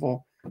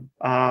Festival.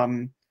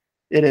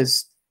 It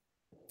is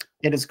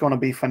going to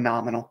be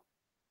phenomenal.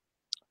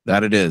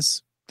 That it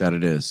is.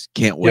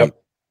 Can't wait. Yep.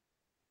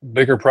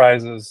 Bigger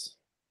prizes,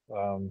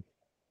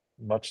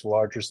 much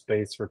larger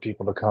space for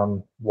people to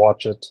come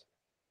watch it.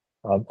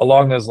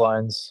 Along those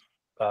lines,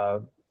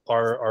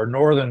 our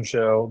northern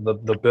show,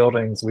 the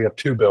buildings, we have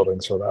 2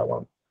 buildings for that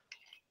one.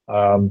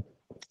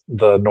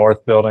 The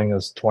north building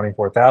is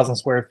 24,000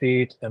 square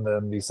feet, and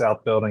then the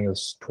south building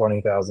is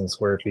 20,000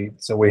 square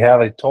feet. So we have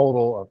a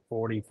total of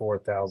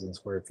 44,000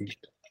 square feet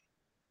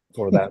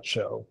for that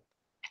show.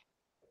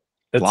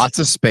 Lots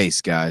of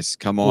space, guys.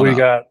 Come on.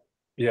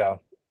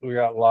 We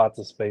got lots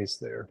of space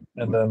there.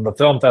 And then the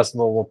film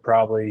festival will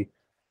probably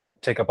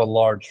take up a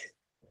large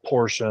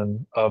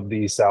portion of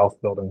the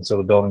south building. So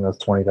the building is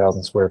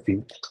 20,000 square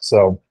feet.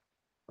 So,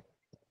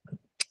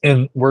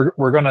 and we're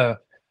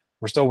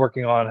still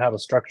working on how to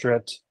structure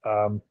it.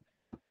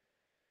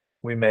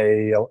 We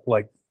may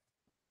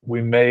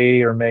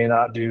or may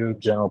not do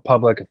general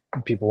public.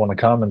 If people want to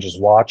come and just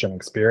watch and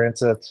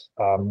experience it.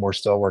 We're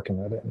still working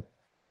that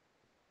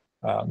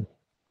in.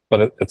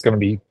 But it's going to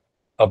be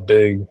a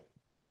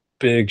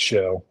big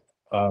show.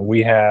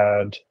 We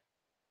had,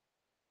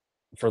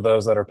 for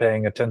those that are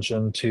paying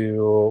attention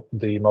to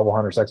the Mobile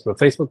Hunters Expo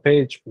Facebook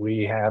page,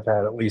 we have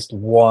had at least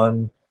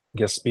one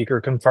guest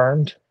speaker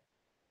confirmed.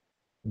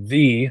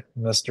 The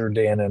Mr.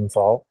 Dan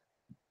Infalt.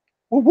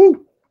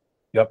 Woo-hoo.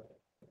 Yep.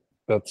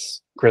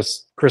 That's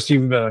Chris. Chris,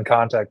 you've been in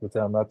contact with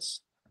him.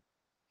 That's,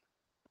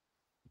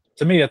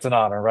 to me, it's an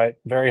honor, right?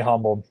 Very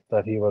humbled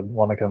that he would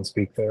want to come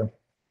speak there.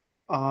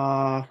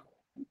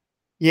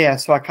 Yeah,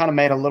 so I kind of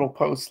made a little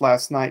post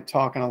last night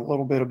talking a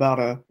little bit about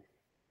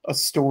a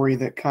story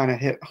that kind of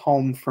hit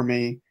home for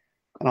me,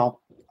 and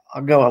I'll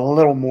go a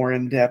little more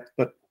in depth,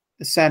 but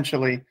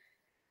essentially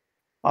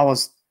I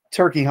was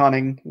turkey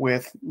hunting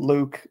with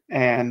Luke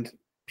and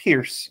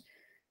Pierce.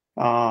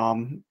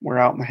 We're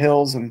out in the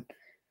hills and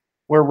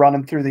we're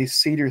running through these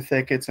cedar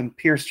thickets, and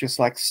Pierce just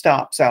like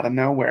stops out of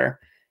nowhere.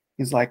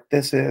 He's like,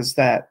 "This is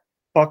that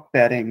buck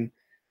bedding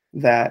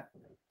that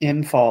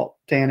Dan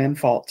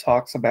Infalt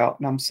talks about."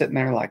 And I'm sitting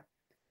there like,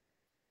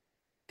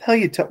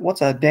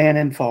 what's a Dan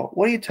Infalt?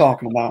 What are you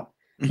talking about?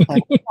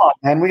 Like, come on,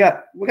 man, we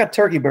got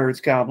turkey birds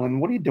gobbling.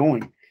 What are you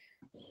doing?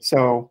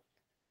 So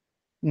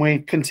we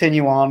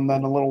continue on.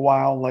 Then a little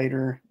while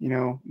later,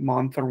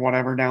 month or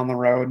whatever down the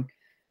road,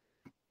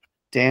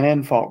 Dan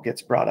Infalt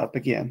gets brought up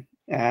again,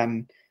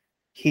 and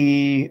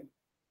he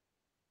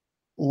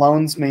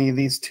loans me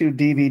these 2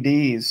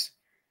 DVDs.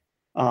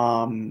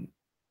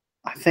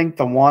 I think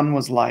the one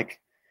was like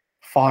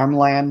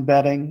farmland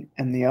bedding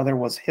and the other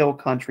was hill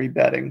country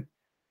bedding.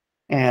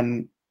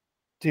 And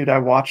dude, I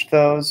watched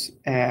those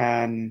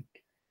and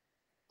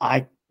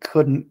I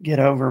couldn't get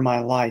over my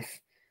life.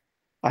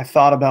 I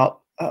thought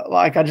about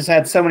I just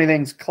had so many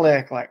things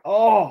click, like,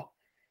 oh,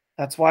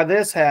 that's why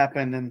this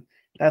happened, and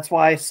that's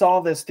why I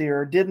saw this deer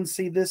or didn't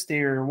see this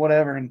deer or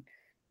whatever. And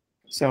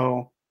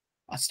so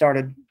I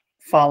started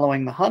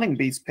following the Hunting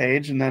Beast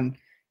page, and then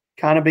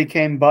kind of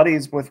became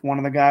buddies with one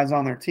of the guys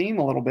on their team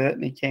a little bit,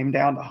 and he came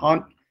down to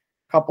hunt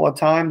a couple of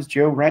times,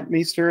 Joe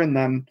Rentmeester, and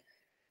then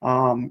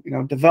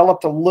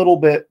developed a little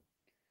bit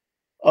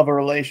of a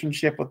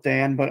relationship with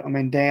Dan. But I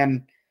mean,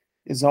 Dan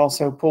is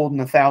also pulled in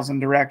 1,000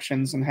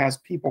 directions and has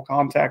people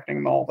contacting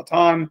him all the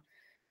time.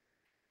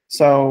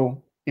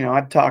 So,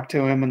 I'd talk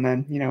to him, and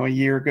then, a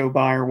year go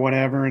by or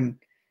whatever, and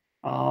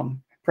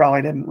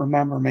probably didn't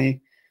remember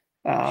me.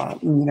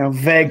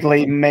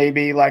 Vaguely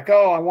maybe like,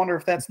 oh, I wonder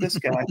if that's this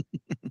guy.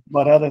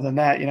 But other than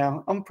that,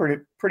 I'm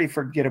pretty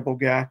forgettable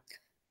guy.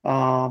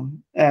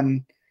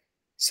 And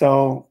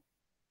so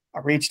I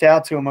reached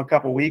out to him a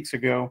couple weeks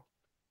ago,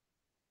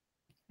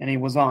 and he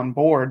was on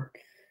board,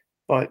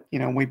 but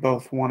we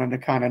both wanted to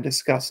kind of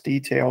discuss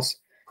details.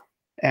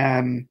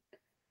 And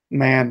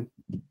man,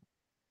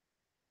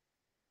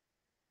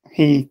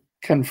 he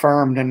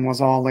confirmed and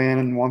was all in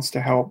and wants to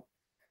help,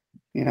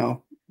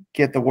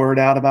 get the word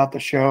out about the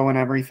show and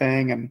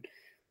everything. And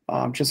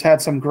just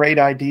had some great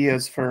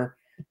ideas for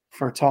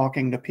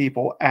talking to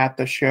people at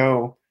the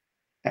show,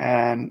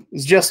 and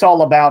it's just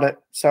all about it.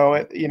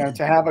 So,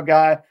 to have a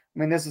guy, I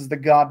mean, this is the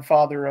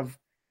godfather of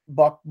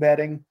buck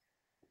bedding,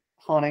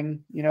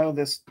 hunting,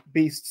 this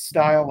beast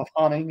style of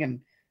hunting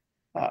and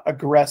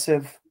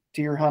aggressive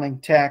deer hunting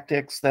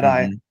tactics that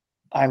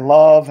I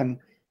love. And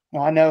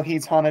I know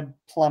he's hunted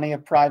plenty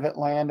of private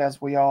land, as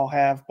we all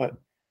have, but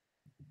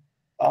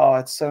oh,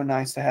 it's so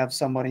nice to have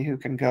somebody who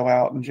can go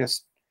out and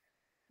just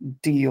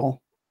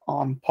deal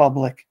on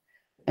public.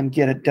 and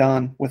get it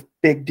done with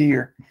big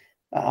deer.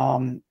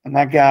 And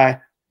that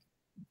guy,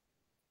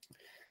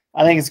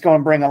 I think it's going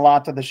to bring a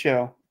lot to the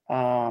show.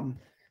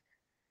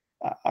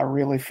 I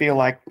really feel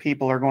like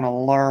people are going to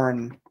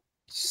learn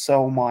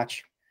so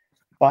much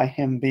by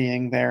him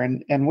being there.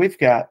 And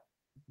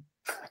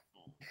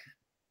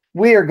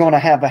we are going to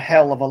have a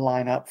hell of a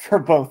lineup for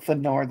both the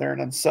Northern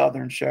and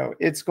Southern show.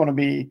 It's going to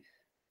be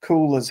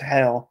cool as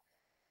hell.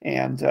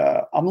 And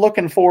I'm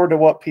looking forward to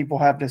what people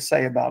have to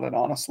say about it,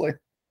 honestly.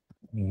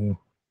 Mhm.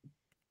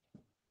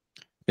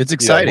 It's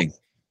exciting.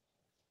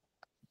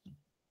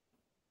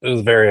 It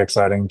was very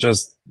exciting.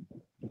 Just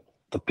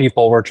the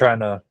people we're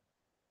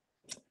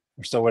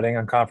still waiting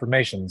on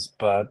confirmations,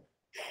 but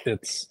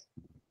it's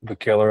the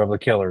killer of the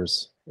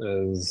killers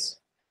is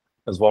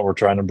what we're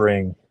trying to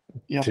bring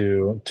Yep.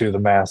 to the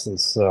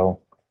masses. So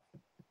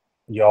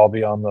y'all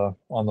be on the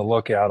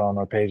lookout on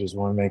our pages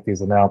when we make these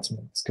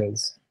announcements,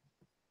 because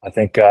I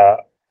think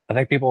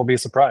people will be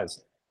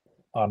surprised.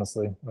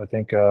 Honestly, I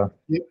think they'll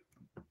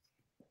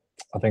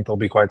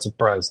be quite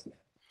surprised.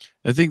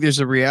 I think there's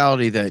a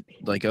reality that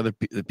like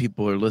the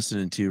people are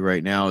listening to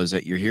right now is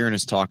that you're hearing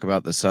us talk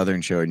about the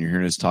Southern show and you're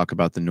hearing us talk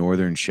about the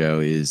Northern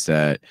show, is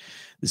that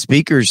the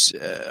speakers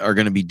are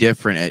going to be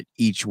different at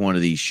each one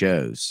of these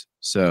shows.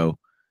 So,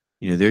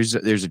 there's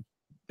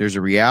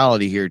a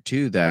reality here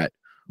too, that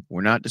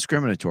we're not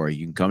discriminatory.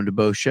 You can come to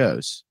both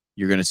shows.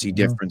 You're going to see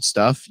different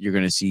stuff. You're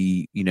going to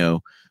see,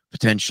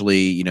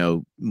 potentially,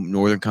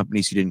 Northern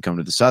companies who didn't come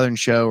to the Southern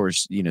show, or,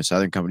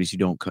 Southern companies who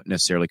don't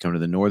necessarily come to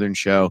the Northern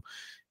show.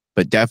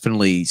 But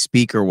definitely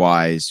speaker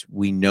wise,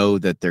 we know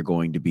that they're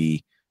going to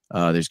be,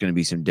 there's going to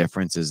be some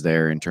differences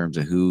there in terms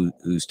of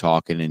who's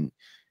talking and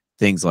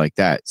things like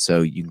that.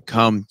 So you can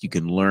come, you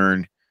can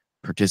learn,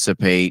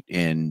 participate,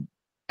 and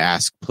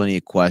ask plenty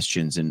of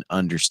questions and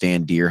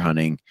understand deer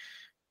hunting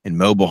and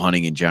mobile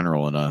hunting in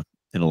general in a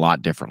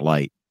lot different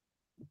light.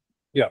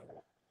 Yeah.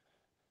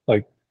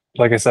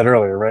 Like I said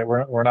earlier, right?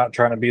 We're not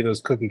trying to be those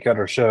cookie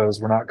cutter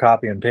shows. We're not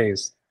copy and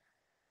paste.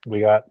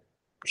 We got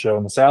show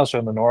in the South, show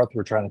in the North.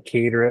 We're trying to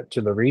cater it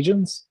to the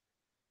regions,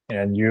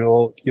 and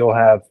you'll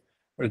have,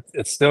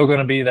 it's still going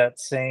to be that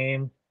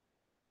same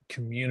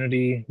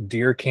community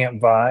deer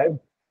camp vibe,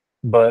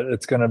 but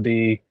it's going to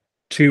be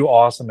two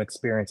awesome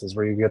experiences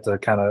where you get to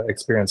kind of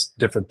experience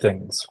different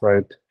things,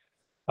 right?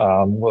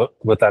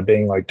 With that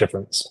being like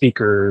different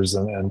speakers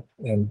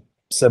and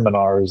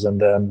seminars, and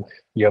then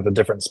you have the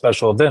different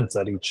special events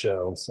at each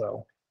show.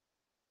 So,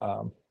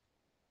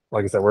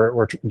 like I said,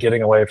 we're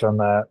getting away from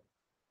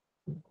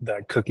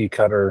that cookie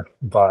cutter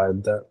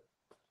vibe that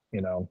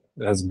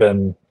has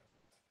been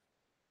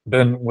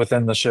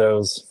within the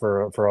shows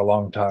for a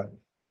long time.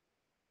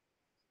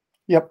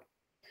 Yep.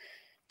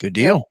 Good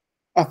deal.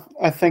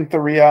 I think the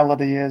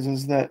reality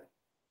is that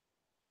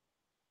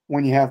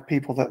when you have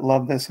people that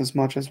love this as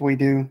much as we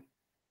do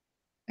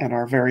and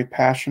are very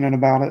passionate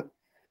about it,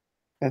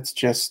 it's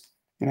just,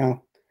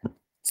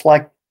 it's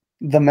like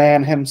the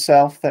man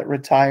himself that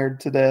retired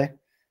today.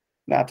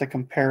 Not to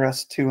compare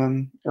us to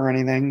him or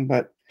anything,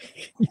 but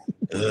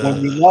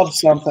when you love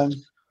something,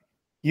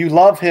 you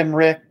love him,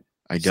 Rick.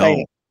 I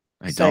don't.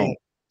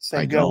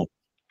 Say go.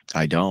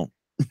 I don't.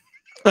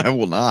 I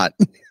will not.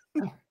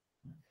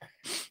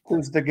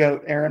 Who's the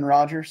GOAT? Aaron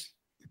Rodgers?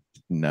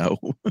 No.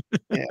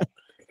 Yeah.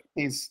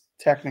 He's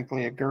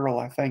technically a girl,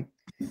 I think.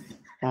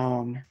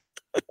 Can't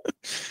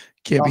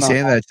be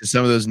saying that to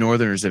some of those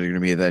Northerners that are going to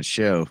be at that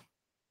show.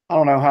 I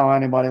don't know how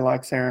anybody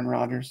likes Aaron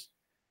Rodgers.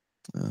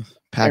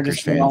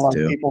 Packers fans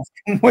do. People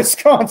from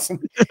Wisconsin.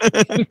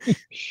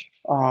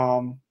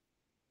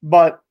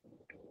 But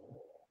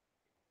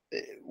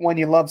when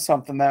you love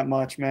something that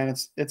much, man,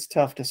 it's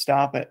tough to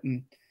stop it,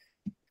 and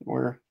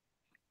we're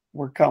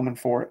coming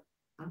for it.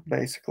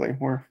 Basically,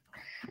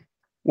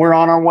 we're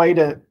on our way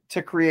to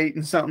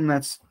creating something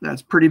that's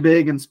pretty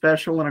big and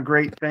special and a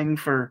great thing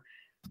for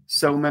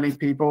so many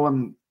people.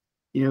 And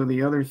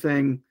the other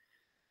thing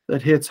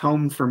that hits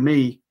home for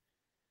me,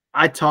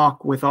 I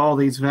talk with all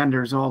these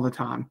vendors all the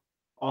time.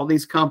 All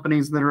these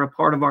companies that are a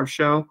part of our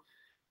show,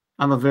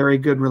 I have a very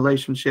good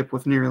relationship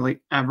with nearly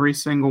every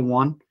single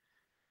one.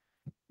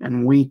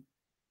 And we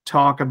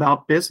talk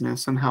about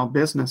business and how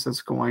business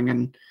is going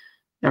and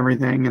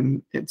everything.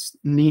 And it's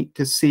neat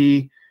to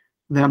see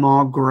them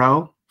all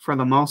grow. For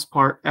the most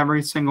part,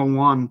 every single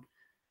one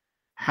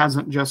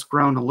hasn't just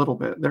grown a little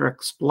bit. They're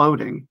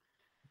exploding.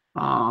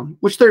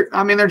 Which they're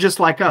just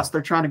like us.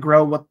 They're trying to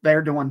grow what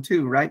they're doing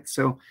too, right?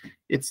 So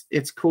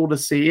it's cool to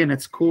see, and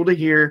it's cool to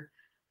hear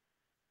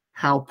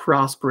how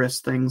prosperous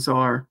things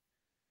are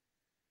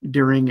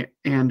during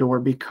and or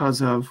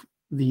because of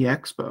the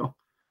expo.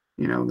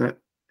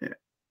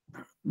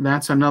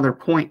 That's another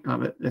point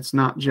of it. It's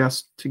not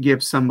just to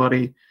give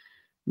somebody,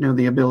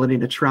 the ability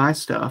to try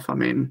stuff. I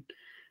mean,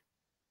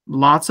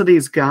 lots of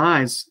these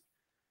guys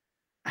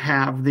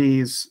have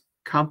these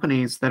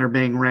companies that are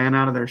being ran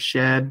out of their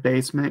shed,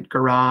 basement,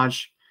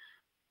 garage.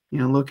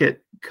 Look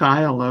at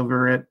Kyle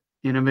over at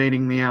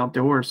Innovating the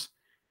Outdoors.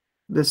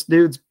 This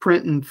dude's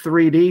printing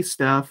 3D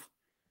stuff,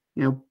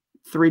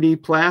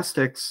 3D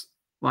plastics,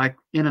 like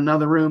in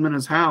another room in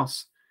his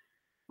house.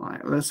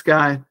 Like, this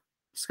guy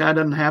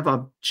doesn't have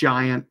a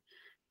giant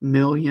 $1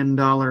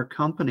 million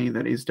company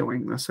that he's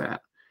doing this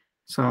at.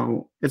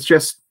 So it's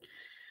just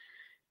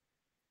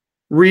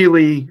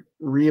really,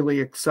 really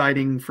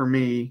exciting for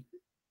me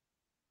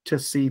to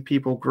see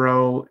people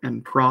grow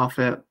and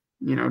profit,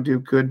 do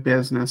good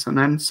business. And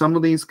then some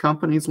of these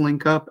companies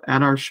link up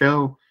at our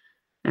show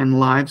and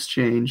lives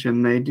change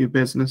and they do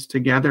business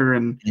together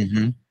and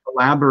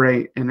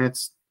collaborate. And it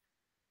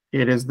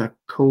is the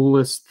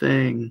coolest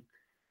thing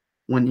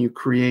when you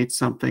create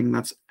something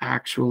that's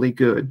actually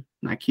good.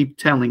 And I keep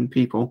telling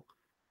people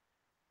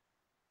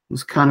it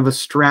was kind of a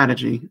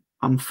strategy.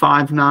 I'm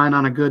 5'9"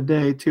 on a good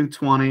day,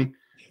 220.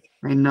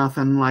 Ain't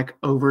nothing like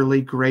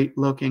overly great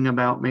looking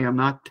about me. I'm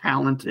not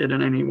talented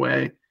in any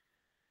way.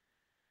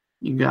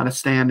 You got to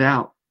stand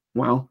out.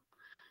 Well,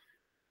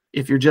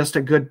 if you're just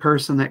a good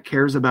person that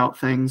cares about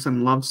things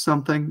and loves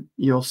something,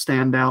 you'll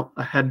stand out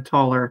a head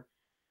taller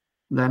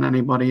than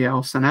anybody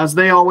else. And as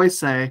they always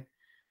say,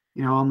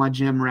 all my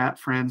gym rat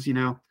friends,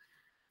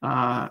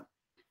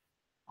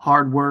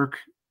 hard work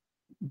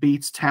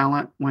beats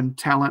talent when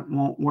talent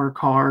won't work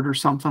hard or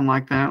something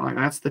like that. Like,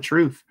 that's the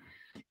truth.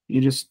 You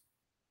just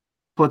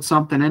put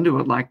something into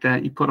it like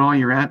that. You put all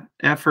your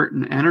effort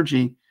and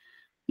energy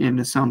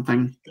into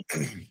something,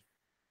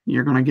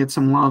 you're going to get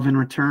some love in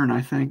return,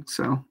 I think.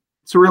 So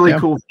it's a really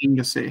cool thing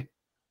to see.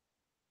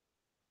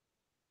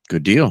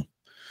 Good deal.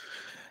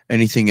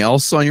 Anything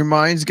else on your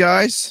minds,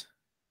 guys?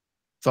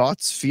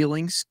 Thoughts,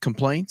 feelings,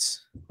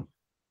 complaints?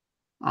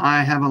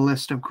 I have a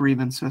list of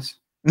grievances.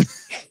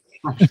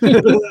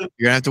 You're going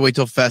to have to wait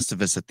till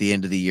Festivus at the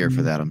end of the year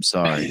for that. I'm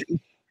sorry.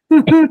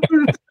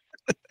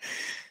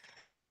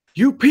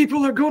 You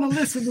people are going to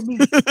listen to me.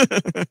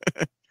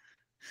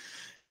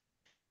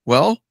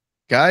 Well,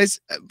 guys,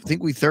 I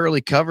think we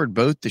thoroughly covered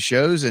both the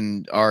shows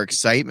and our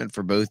excitement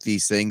for both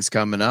these things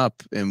coming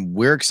up. And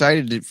we're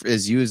excited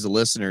as you, as the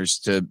listeners,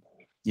 to,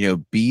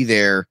 be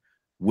there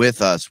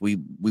with us. We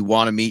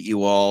want to meet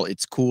you all.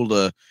 It's cool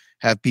to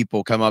have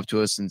people come up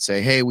to us and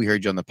say, hey, we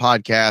heard you on the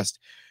podcast.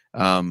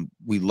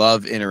 We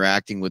love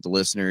interacting with the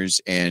listeners.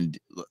 And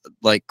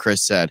like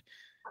Chris said,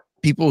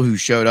 people who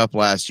showed up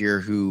last year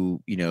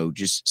who,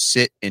 just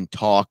sit and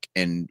talk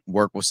and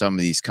work with some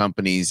of these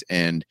companies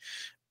and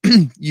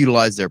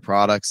utilize their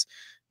products,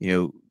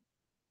 you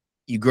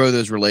grow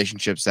those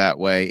relationships that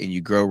way, and you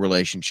grow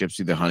relationships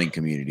through the hunting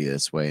community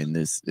this way. And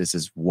this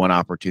is one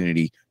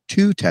opportunity,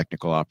 2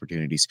 technical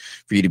opportunities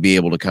for you to be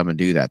able to come and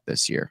do that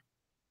this year.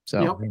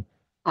 So,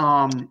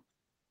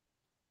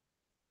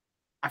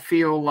 I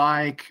feel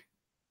like,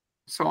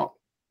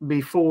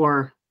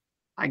 before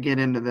I get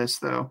into this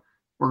though,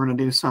 we're going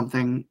to do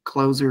something.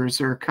 Closers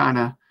are kind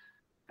of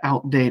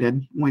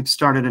outdated. We've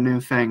started a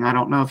new thing. I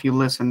don't know if you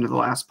listened to the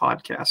last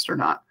podcast or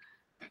not,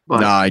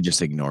 but no, I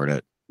just ignored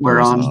it. We're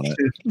on to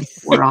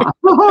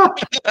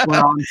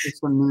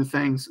some new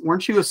things.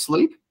 Weren't you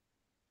asleep?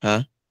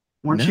 Huh?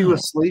 Weren't you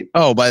asleep?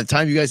 Oh, by the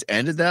time you guys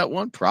ended that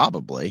one,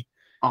 probably.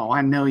 Oh,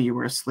 I know you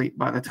were asleep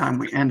by the time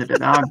we ended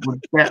it. I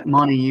would bet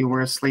money you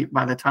were asleep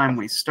by the time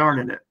we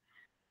started it.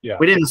 Yeah.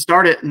 We didn't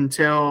start it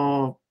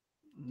until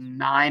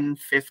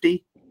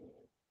 9:50.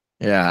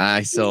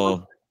 Yeah,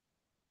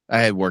 I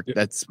had work.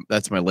 That's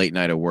my late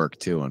night of work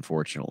too,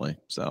 unfortunately.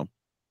 So,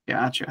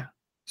 gotcha.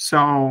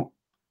 So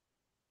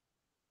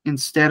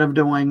instead of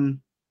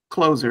doing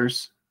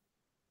closers,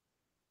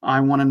 I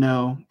want to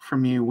know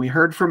from you. We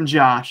heard from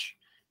Josh,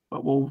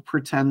 but we'll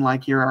pretend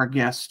like you're our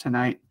guest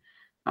tonight.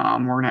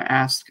 We're going to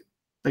ask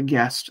the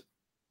guest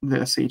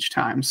this each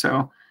time.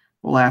 So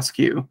we'll ask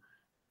you,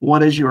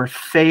 what is your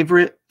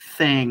favorite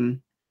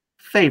thing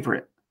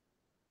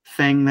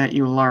that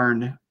you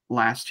learned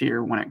last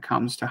year when it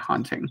comes to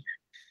hunting?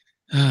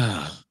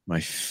 My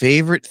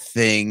favorite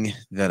thing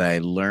that I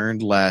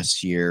learned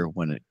last year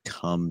when it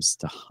comes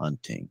to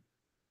hunting.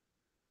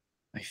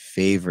 My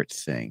favorite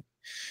thing.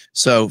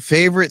 So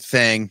favorite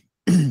thing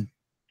and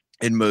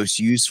most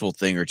useful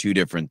thing are 2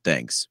 different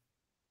things.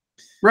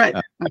 Right.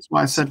 That's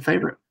why I said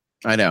favorite.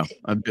 I know.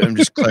 I'm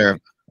just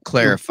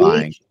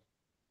clarifying.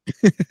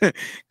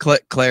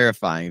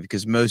 Clarifying,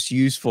 because most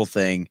useful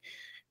thing,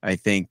 I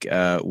think,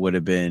 would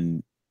have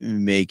been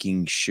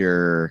making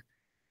sure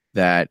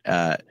that,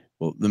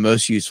 the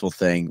most useful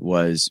thing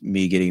was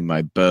me getting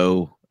my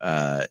bow,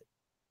 my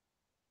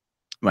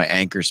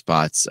anchor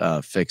spots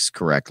fixed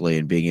correctly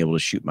and being able to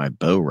shoot my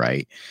bow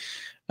right.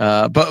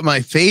 But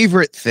my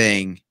favorite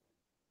thing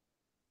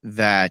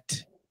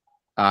that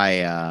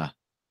I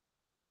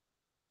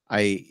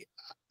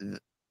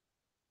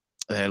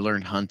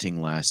learned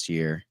hunting last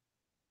year.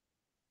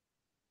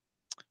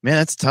 Man,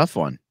 that's a tough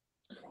one.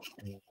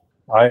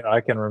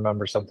 I can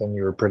remember something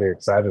you were pretty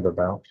excited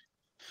about.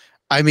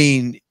 I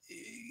mean,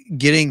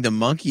 getting the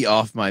monkey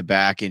off my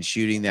back and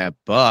shooting that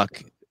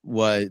buck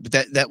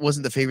that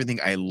wasn't the favorite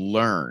thing I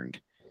learned.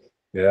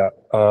 Yeah.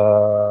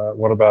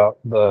 What about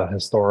the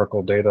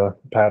historical data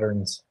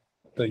patterns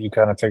that you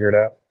kind of figured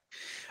out?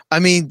 I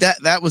mean,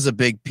 that was a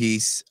big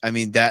piece. I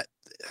mean, that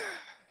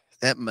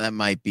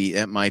might be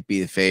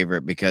the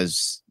favorite,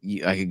 because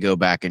I could go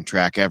back and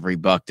track every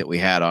buck that we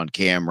had on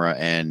camera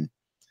and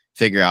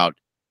figure out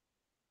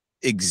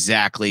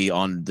exactly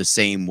on the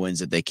same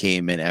winds that they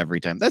came in every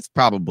time. That's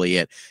probably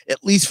it,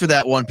 at least for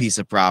that one piece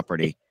of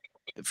property.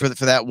 For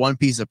that one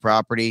piece of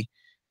property,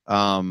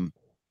 the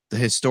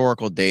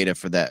historical data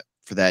for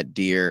that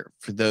deer,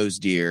 for those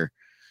deer,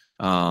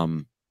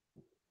 was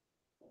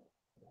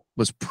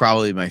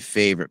probably my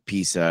favorite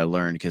piece that I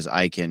learned, because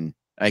I can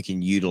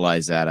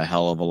utilize that a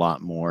hell of a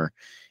lot more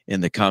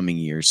in the coming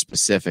years,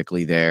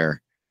 specifically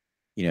there,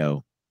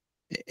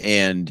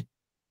 and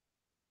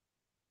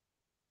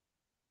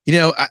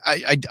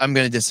I'm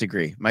going to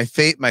disagree. My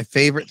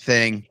favorite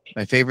thing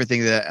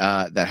that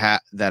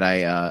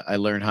I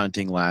learned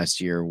hunting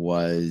last year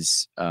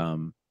was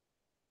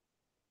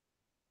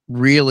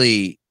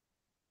really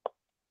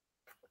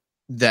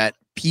that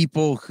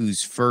people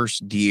whose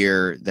first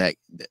deer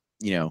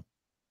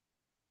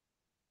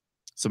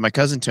so my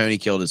cousin Tony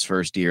killed his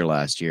first deer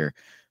last year,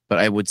 but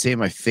I would say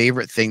my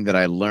favorite thing that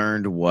I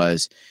learned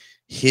was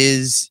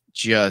his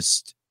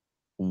just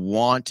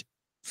want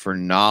for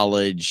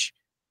knowledge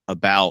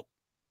about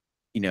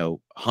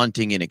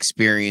hunting and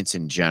experience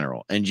in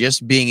general, and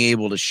just being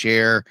able to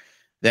share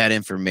that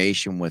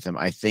information with him,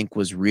 I think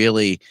was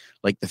really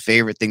like the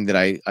favorite thing that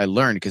I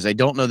learned, because I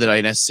don't know that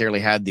I necessarily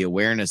had the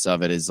awareness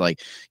of it. Is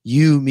like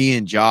me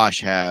and Josh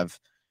have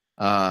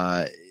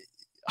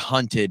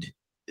hunted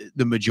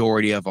the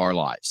majority of our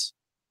lives.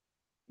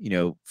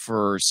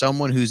 For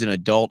someone who's an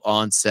adult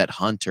onset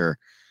hunter,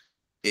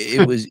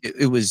 it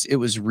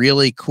was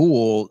really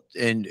cool,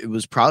 and it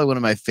was probably one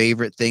of my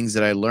favorite things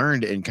that I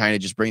learned, and kind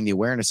of just bring the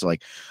awareness of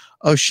like,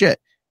 oh shit,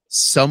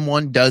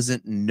 someone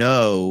doesn't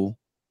know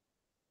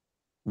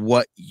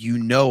what you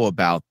know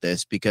about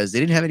this because they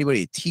didn't have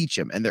anybody to teach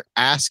them, and they're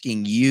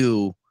asking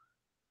you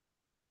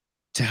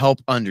to help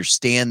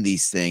understand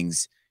these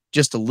things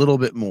just a little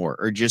bit more,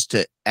 or just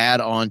to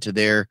add on to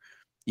their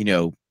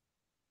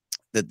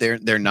that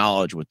their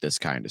knowledge with this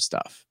kind of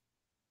stuff.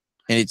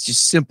 And it's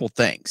just simple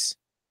things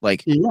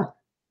like,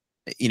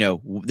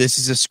 this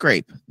is a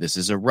scrape, this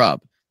is a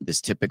rub, this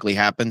typically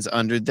happens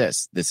under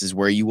this is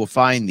where you will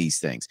find these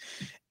things.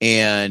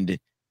 And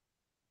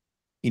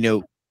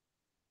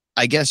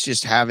I guess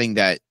just having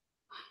that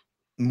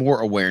more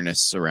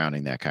awareness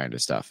surrounding that kind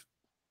of stuff,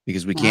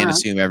 because we can't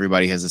assume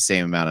everybody has the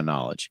same amount of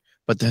knowledge.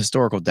 But the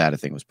historical data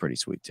thing was pretty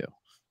sweet too.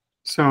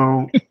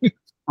 So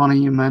funny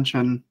you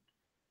mentioned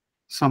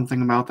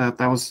something about that.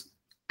 That was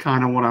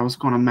kind of what I was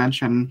going to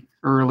mention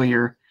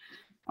earlier.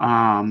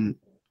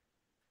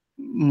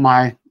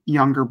 My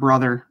younger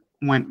brother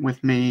went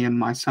with me and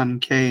my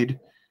son Cade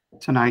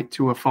tonight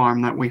to a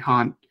farm that we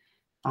hunt.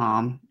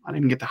 I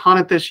didn't get to hunt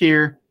it this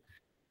year,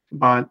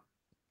 but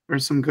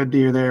there's some good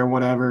deer there,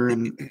 whatever.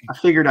 And I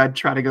figured I'd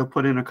try to go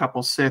put in a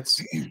couple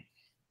sits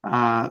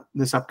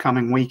this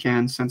upcoming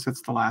weekend, since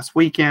it's the last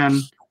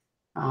weekend,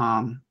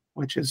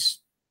 which is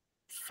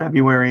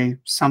February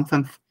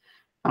something.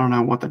 I don't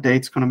know what the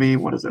date's going to be.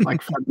 What is it,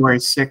 like February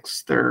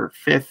 6th or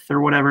 5th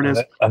or whatever it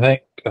is? I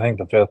think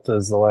the 5th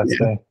is the last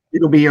day.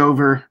 It'll be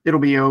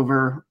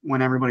over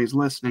when everybody's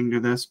listening to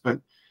this.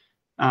 But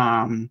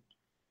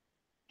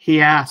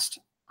he asked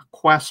a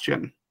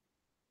question,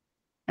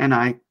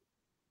 and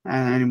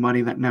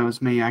anybody that knows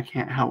me, I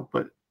can't help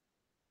but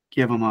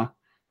give him a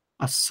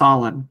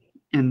solid,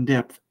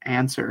 in-depth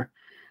answer.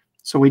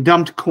 So we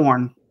dumped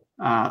corn.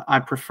 I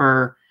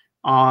prefer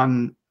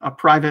on a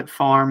private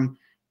farm,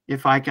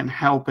 if I can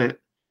help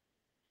it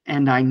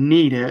and I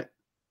need it,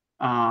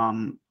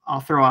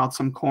 I'll throw out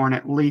some corn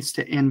at least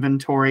to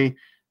inventory,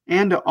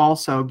 and to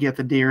also get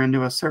the deer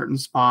into a certain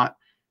spot,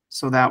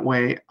 so that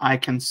way I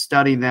can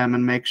study them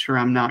and make sure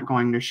I'm not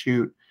going to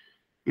shoot,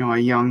 a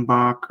young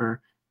buck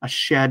or a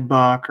shed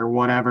buck or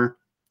whatever.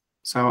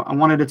 So I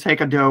wanted to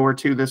take a doe or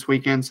two this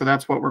weekend, so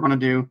that's what we're going to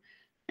do.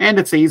 And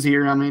it's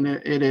easier. I mean,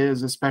 it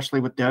is,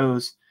 especially with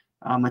does.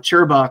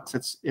 Mature bucks,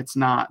 it's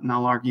not, and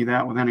I'll argue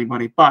that with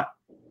anybody, but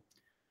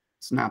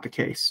it's not the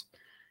case.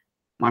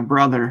 My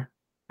brother,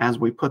 as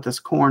we put this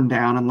corn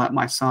down and let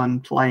my son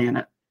play in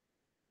it,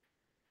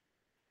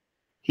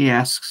 he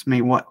asks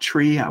me what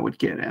tree I would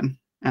get in.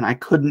 And I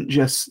couldn't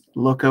just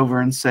look over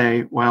and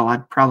say, well,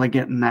 I'd probably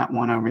get in that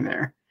one over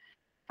there.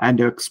 I had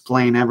to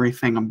explain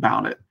everything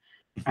about it.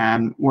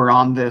 And we're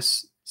on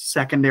this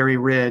secondary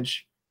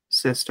ridge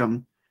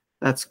system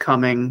that's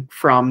coming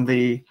from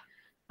the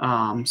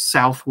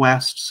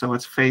southwest, so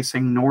it's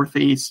facing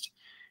northeast.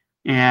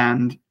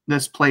 And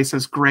this place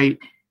is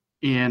great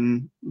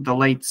in the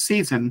late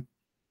season.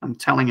 I'm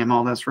telling him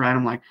all this, right?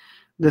 I'm like,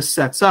 this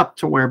sets up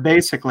to where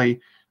basically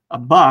a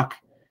buck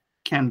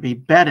can be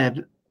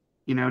bedded,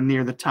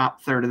 near the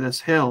top third of this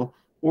hill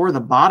or the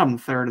bottom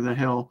third of the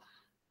hill,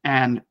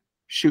 and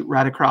shoot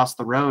right across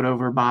the road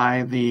over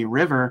by the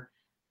river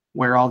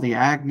where all the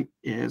ag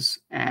is.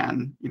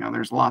 And,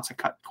 there's lots of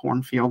cut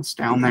cornfields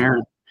down there.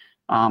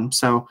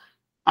 So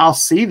I'll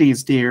see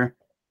these deer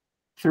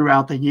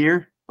throughout the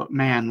year, but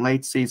man,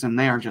 late season,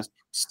 they are just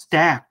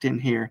stacked in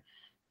here.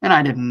 And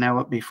I didn't know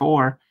it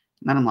before.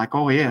 And then I'm like,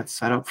 oh yeah, it's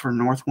set up for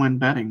north wind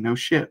bedding. No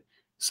shit.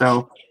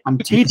 So I'm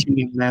teaching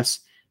him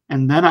this.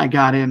 And then I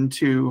got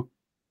into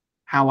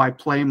how I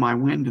play my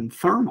wind and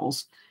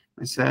thermals.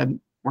 I said,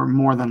 we're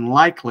more than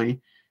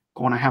likely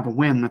going to have a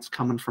wind that's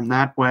coming from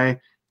that way.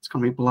 It's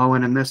going to be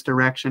blowing in this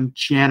direction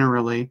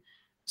generally.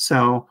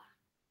 So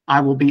I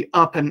will be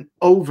up and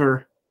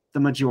over the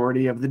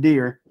majority of the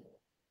deer.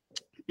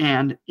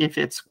 And if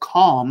it's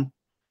calm,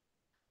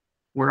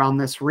 we're on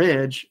this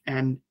ridge,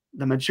 and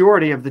the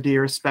majority of the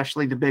deer,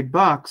 especially the big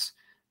bucks,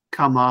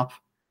 come up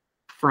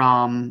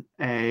from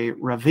a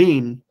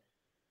ravine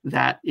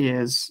that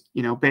is,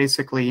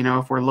 basically,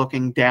 if we're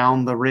looking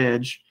down the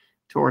ridge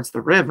towards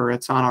the river,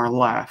 it's on our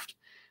left.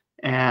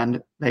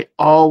 And they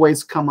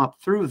always come up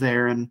through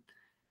there. And,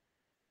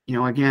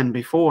 again,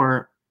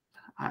 before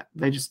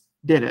they just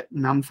did it.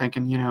 And I'm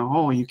thinking,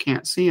 oh, you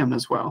can't see them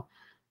as well.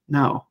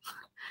 No,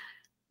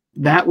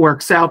 that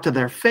works out to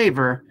their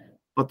favor.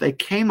 But they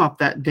came up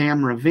that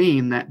damn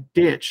ravine, that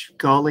ditch,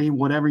 gully,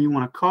 whatever you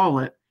want to call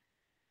it,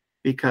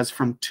 because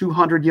from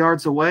 200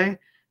 yards away,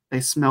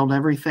 they smelled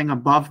everything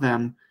above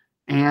them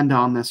and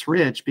on this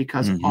ridge,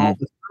 because all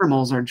the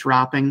thermals are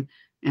dropping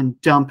and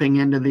dumping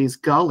into these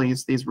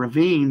gullies, these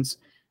ravines,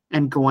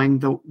 and going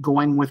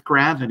with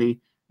gravity,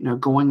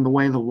 going the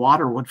way the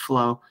water would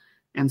flow.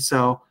 And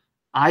so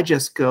I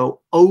just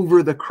go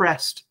over the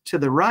crest to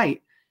the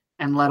right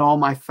and let all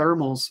my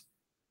thermals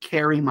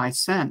carry my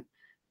scent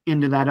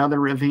into that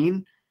other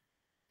ravine.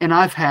 And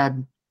I've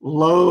had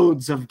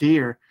loads of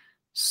deer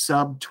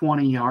sub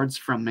 20 yards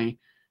from me,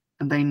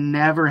 and they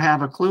never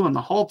have a clue. And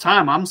the whole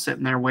time I'm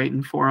sitting there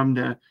waiting for them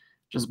to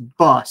just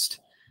bust,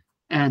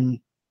 and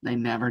they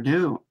never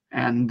do.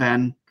 And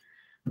then,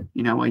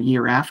 a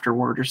year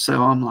afterward or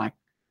so, I'm like,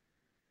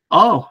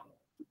 oh,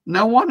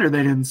 no wonder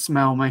they didn't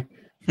smell me.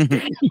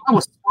 Damn, I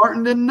was smart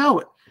and didn't know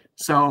it.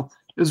 So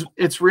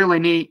it's really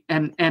neat.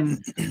 And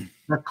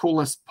the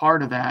coolest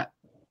part of that,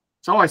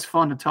 it's always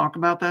fun to talk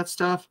about that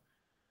stuff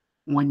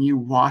when you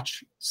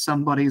watch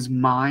somebody's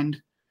mind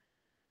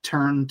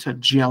turn to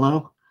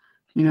jello.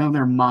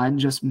 Their mind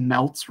just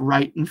melts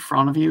right in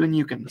front of you and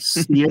you can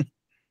see it.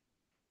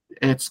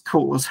 It's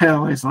cool as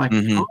hell. It's like,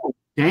 oh,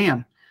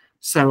 damn.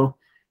 So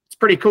it's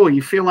pretty cool.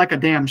 You feel like a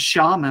damn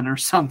shaman or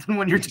something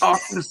when you're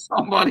talking to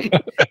somebody.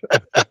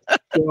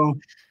 So,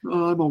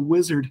 I'm a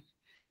wizard.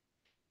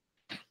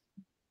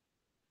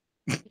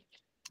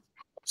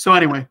 So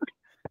anyway,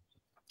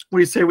 what do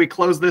you say we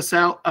close this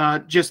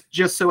out?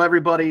 Just so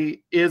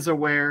everybody is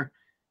aware,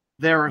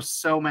 there are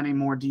so many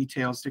more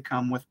details to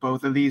come with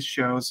both of these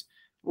shows.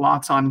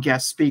 Lots on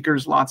guest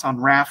speakers, lots on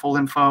raffle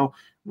info.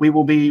 We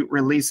will be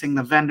releasing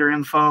the vendor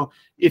info.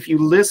 If you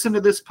listen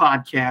to this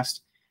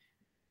podcast,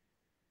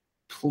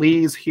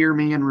 please hear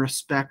me and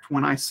respect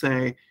when I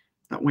say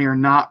that we are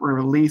not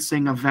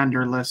releasing a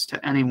vendor list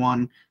to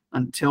anyone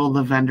until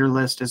the vendor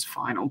list is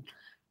final.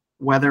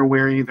 Whether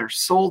we're either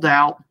sold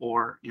out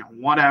or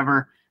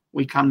whatever,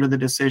 we come to the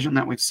decision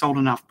that we've sold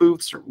enough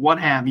booths or what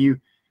have you.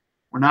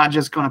 We're not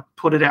just going to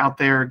put it out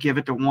there, give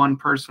it to one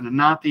person and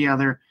not the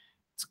other.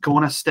 It's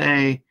going to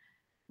stay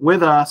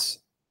with us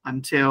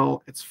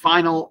until it's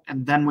final,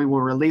 and then we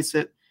will release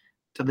it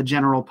to the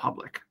general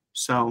public.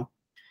 So,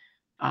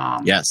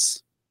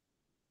 yes,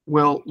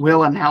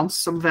 we'll announce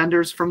some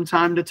vendors from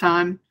time to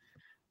time,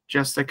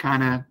 just to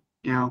kind of,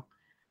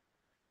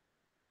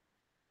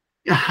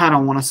 I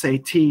don't want to say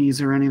tease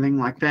or anything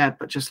like that,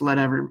 but just let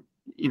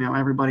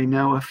everybody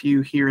know a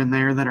few here and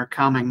there that are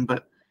coming.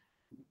 But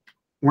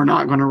we're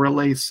not going to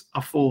release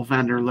a full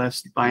vendor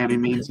list by any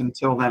means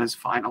until that is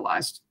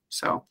finalized.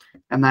 So,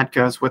 and that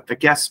goes with the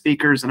guest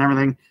speakers and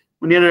everything.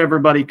 We need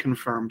everybody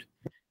confirmed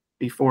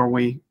before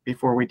we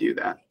do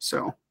that.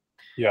 So,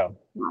 yeah,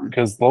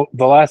 because the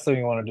last thing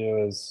you want to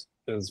do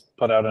is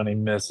put out any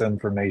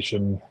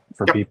misinformation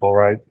for people,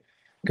 right?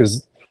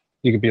 Because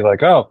you could be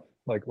like, oh,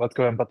 like, let's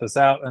go ahead and put this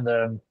out, and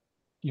then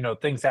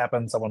things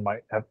happen. Someone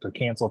might have to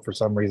cancel for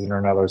some reason or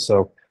another.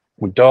 So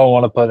we don't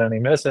want to put any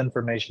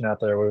misinformation out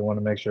there. We want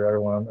to make sure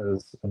everyone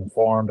is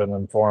informed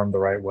the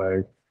right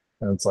way.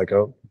 And it's like,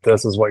 oh,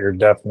 this is what you're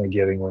definitely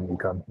getting when you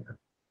come here.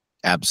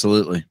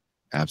 Absolutely.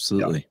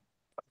 Absolutely.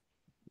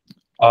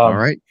 Yeah. All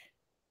right.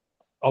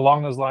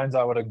 Along those lines,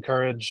 I would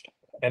encourage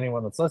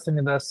anyone that's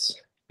listening to this,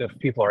 if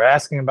people are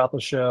asking about the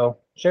show,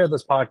 share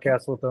this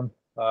podcast with them.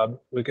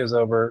 We goes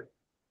over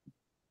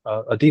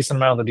a decent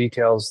amount of the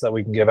details that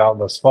we can give out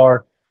thus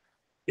far.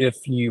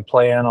 If you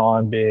plan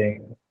on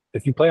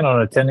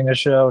attending a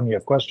show and you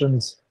have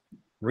questions,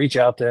 reach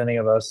out to any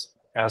of us,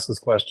 ask us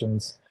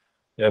questions.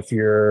 If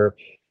you're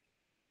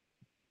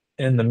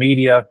in the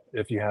media,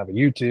 if you have a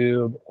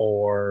YouTube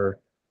or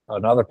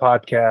another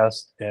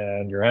podcast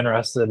and you're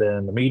interested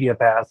in the media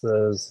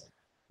passes,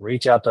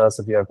 reach out to us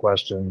if you have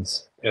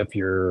questions. If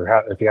you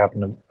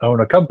happen to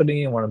own a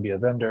company and want to be a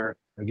vendor,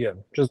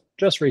 again,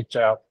 just reach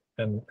out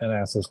and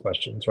ask us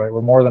questions, right?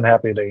 We're more than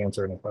happy to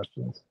answer any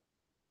questions.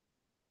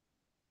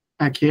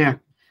 Heck yeah.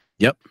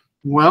 Yep.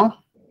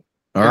 Well,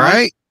 all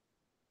right.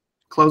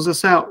 Close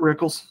us out,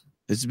 Rickles.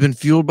 This has been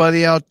Fueled by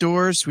the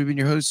Outdoors. We've been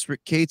your hosts,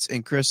 Rick Cates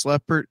and Chris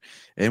Leppert,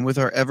 and with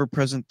our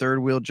ever-present third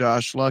wheel,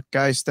 Josh Luck.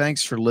 Guys,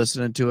 thanks for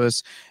listening to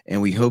us,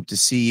 and we hope to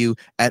see you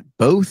at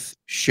both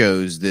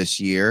shows this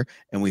year,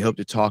 and we hope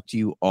to talk to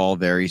you all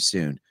very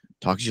soon.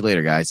 Talk to you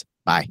later, guys.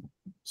 Bye.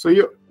 So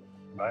you.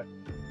 Bye.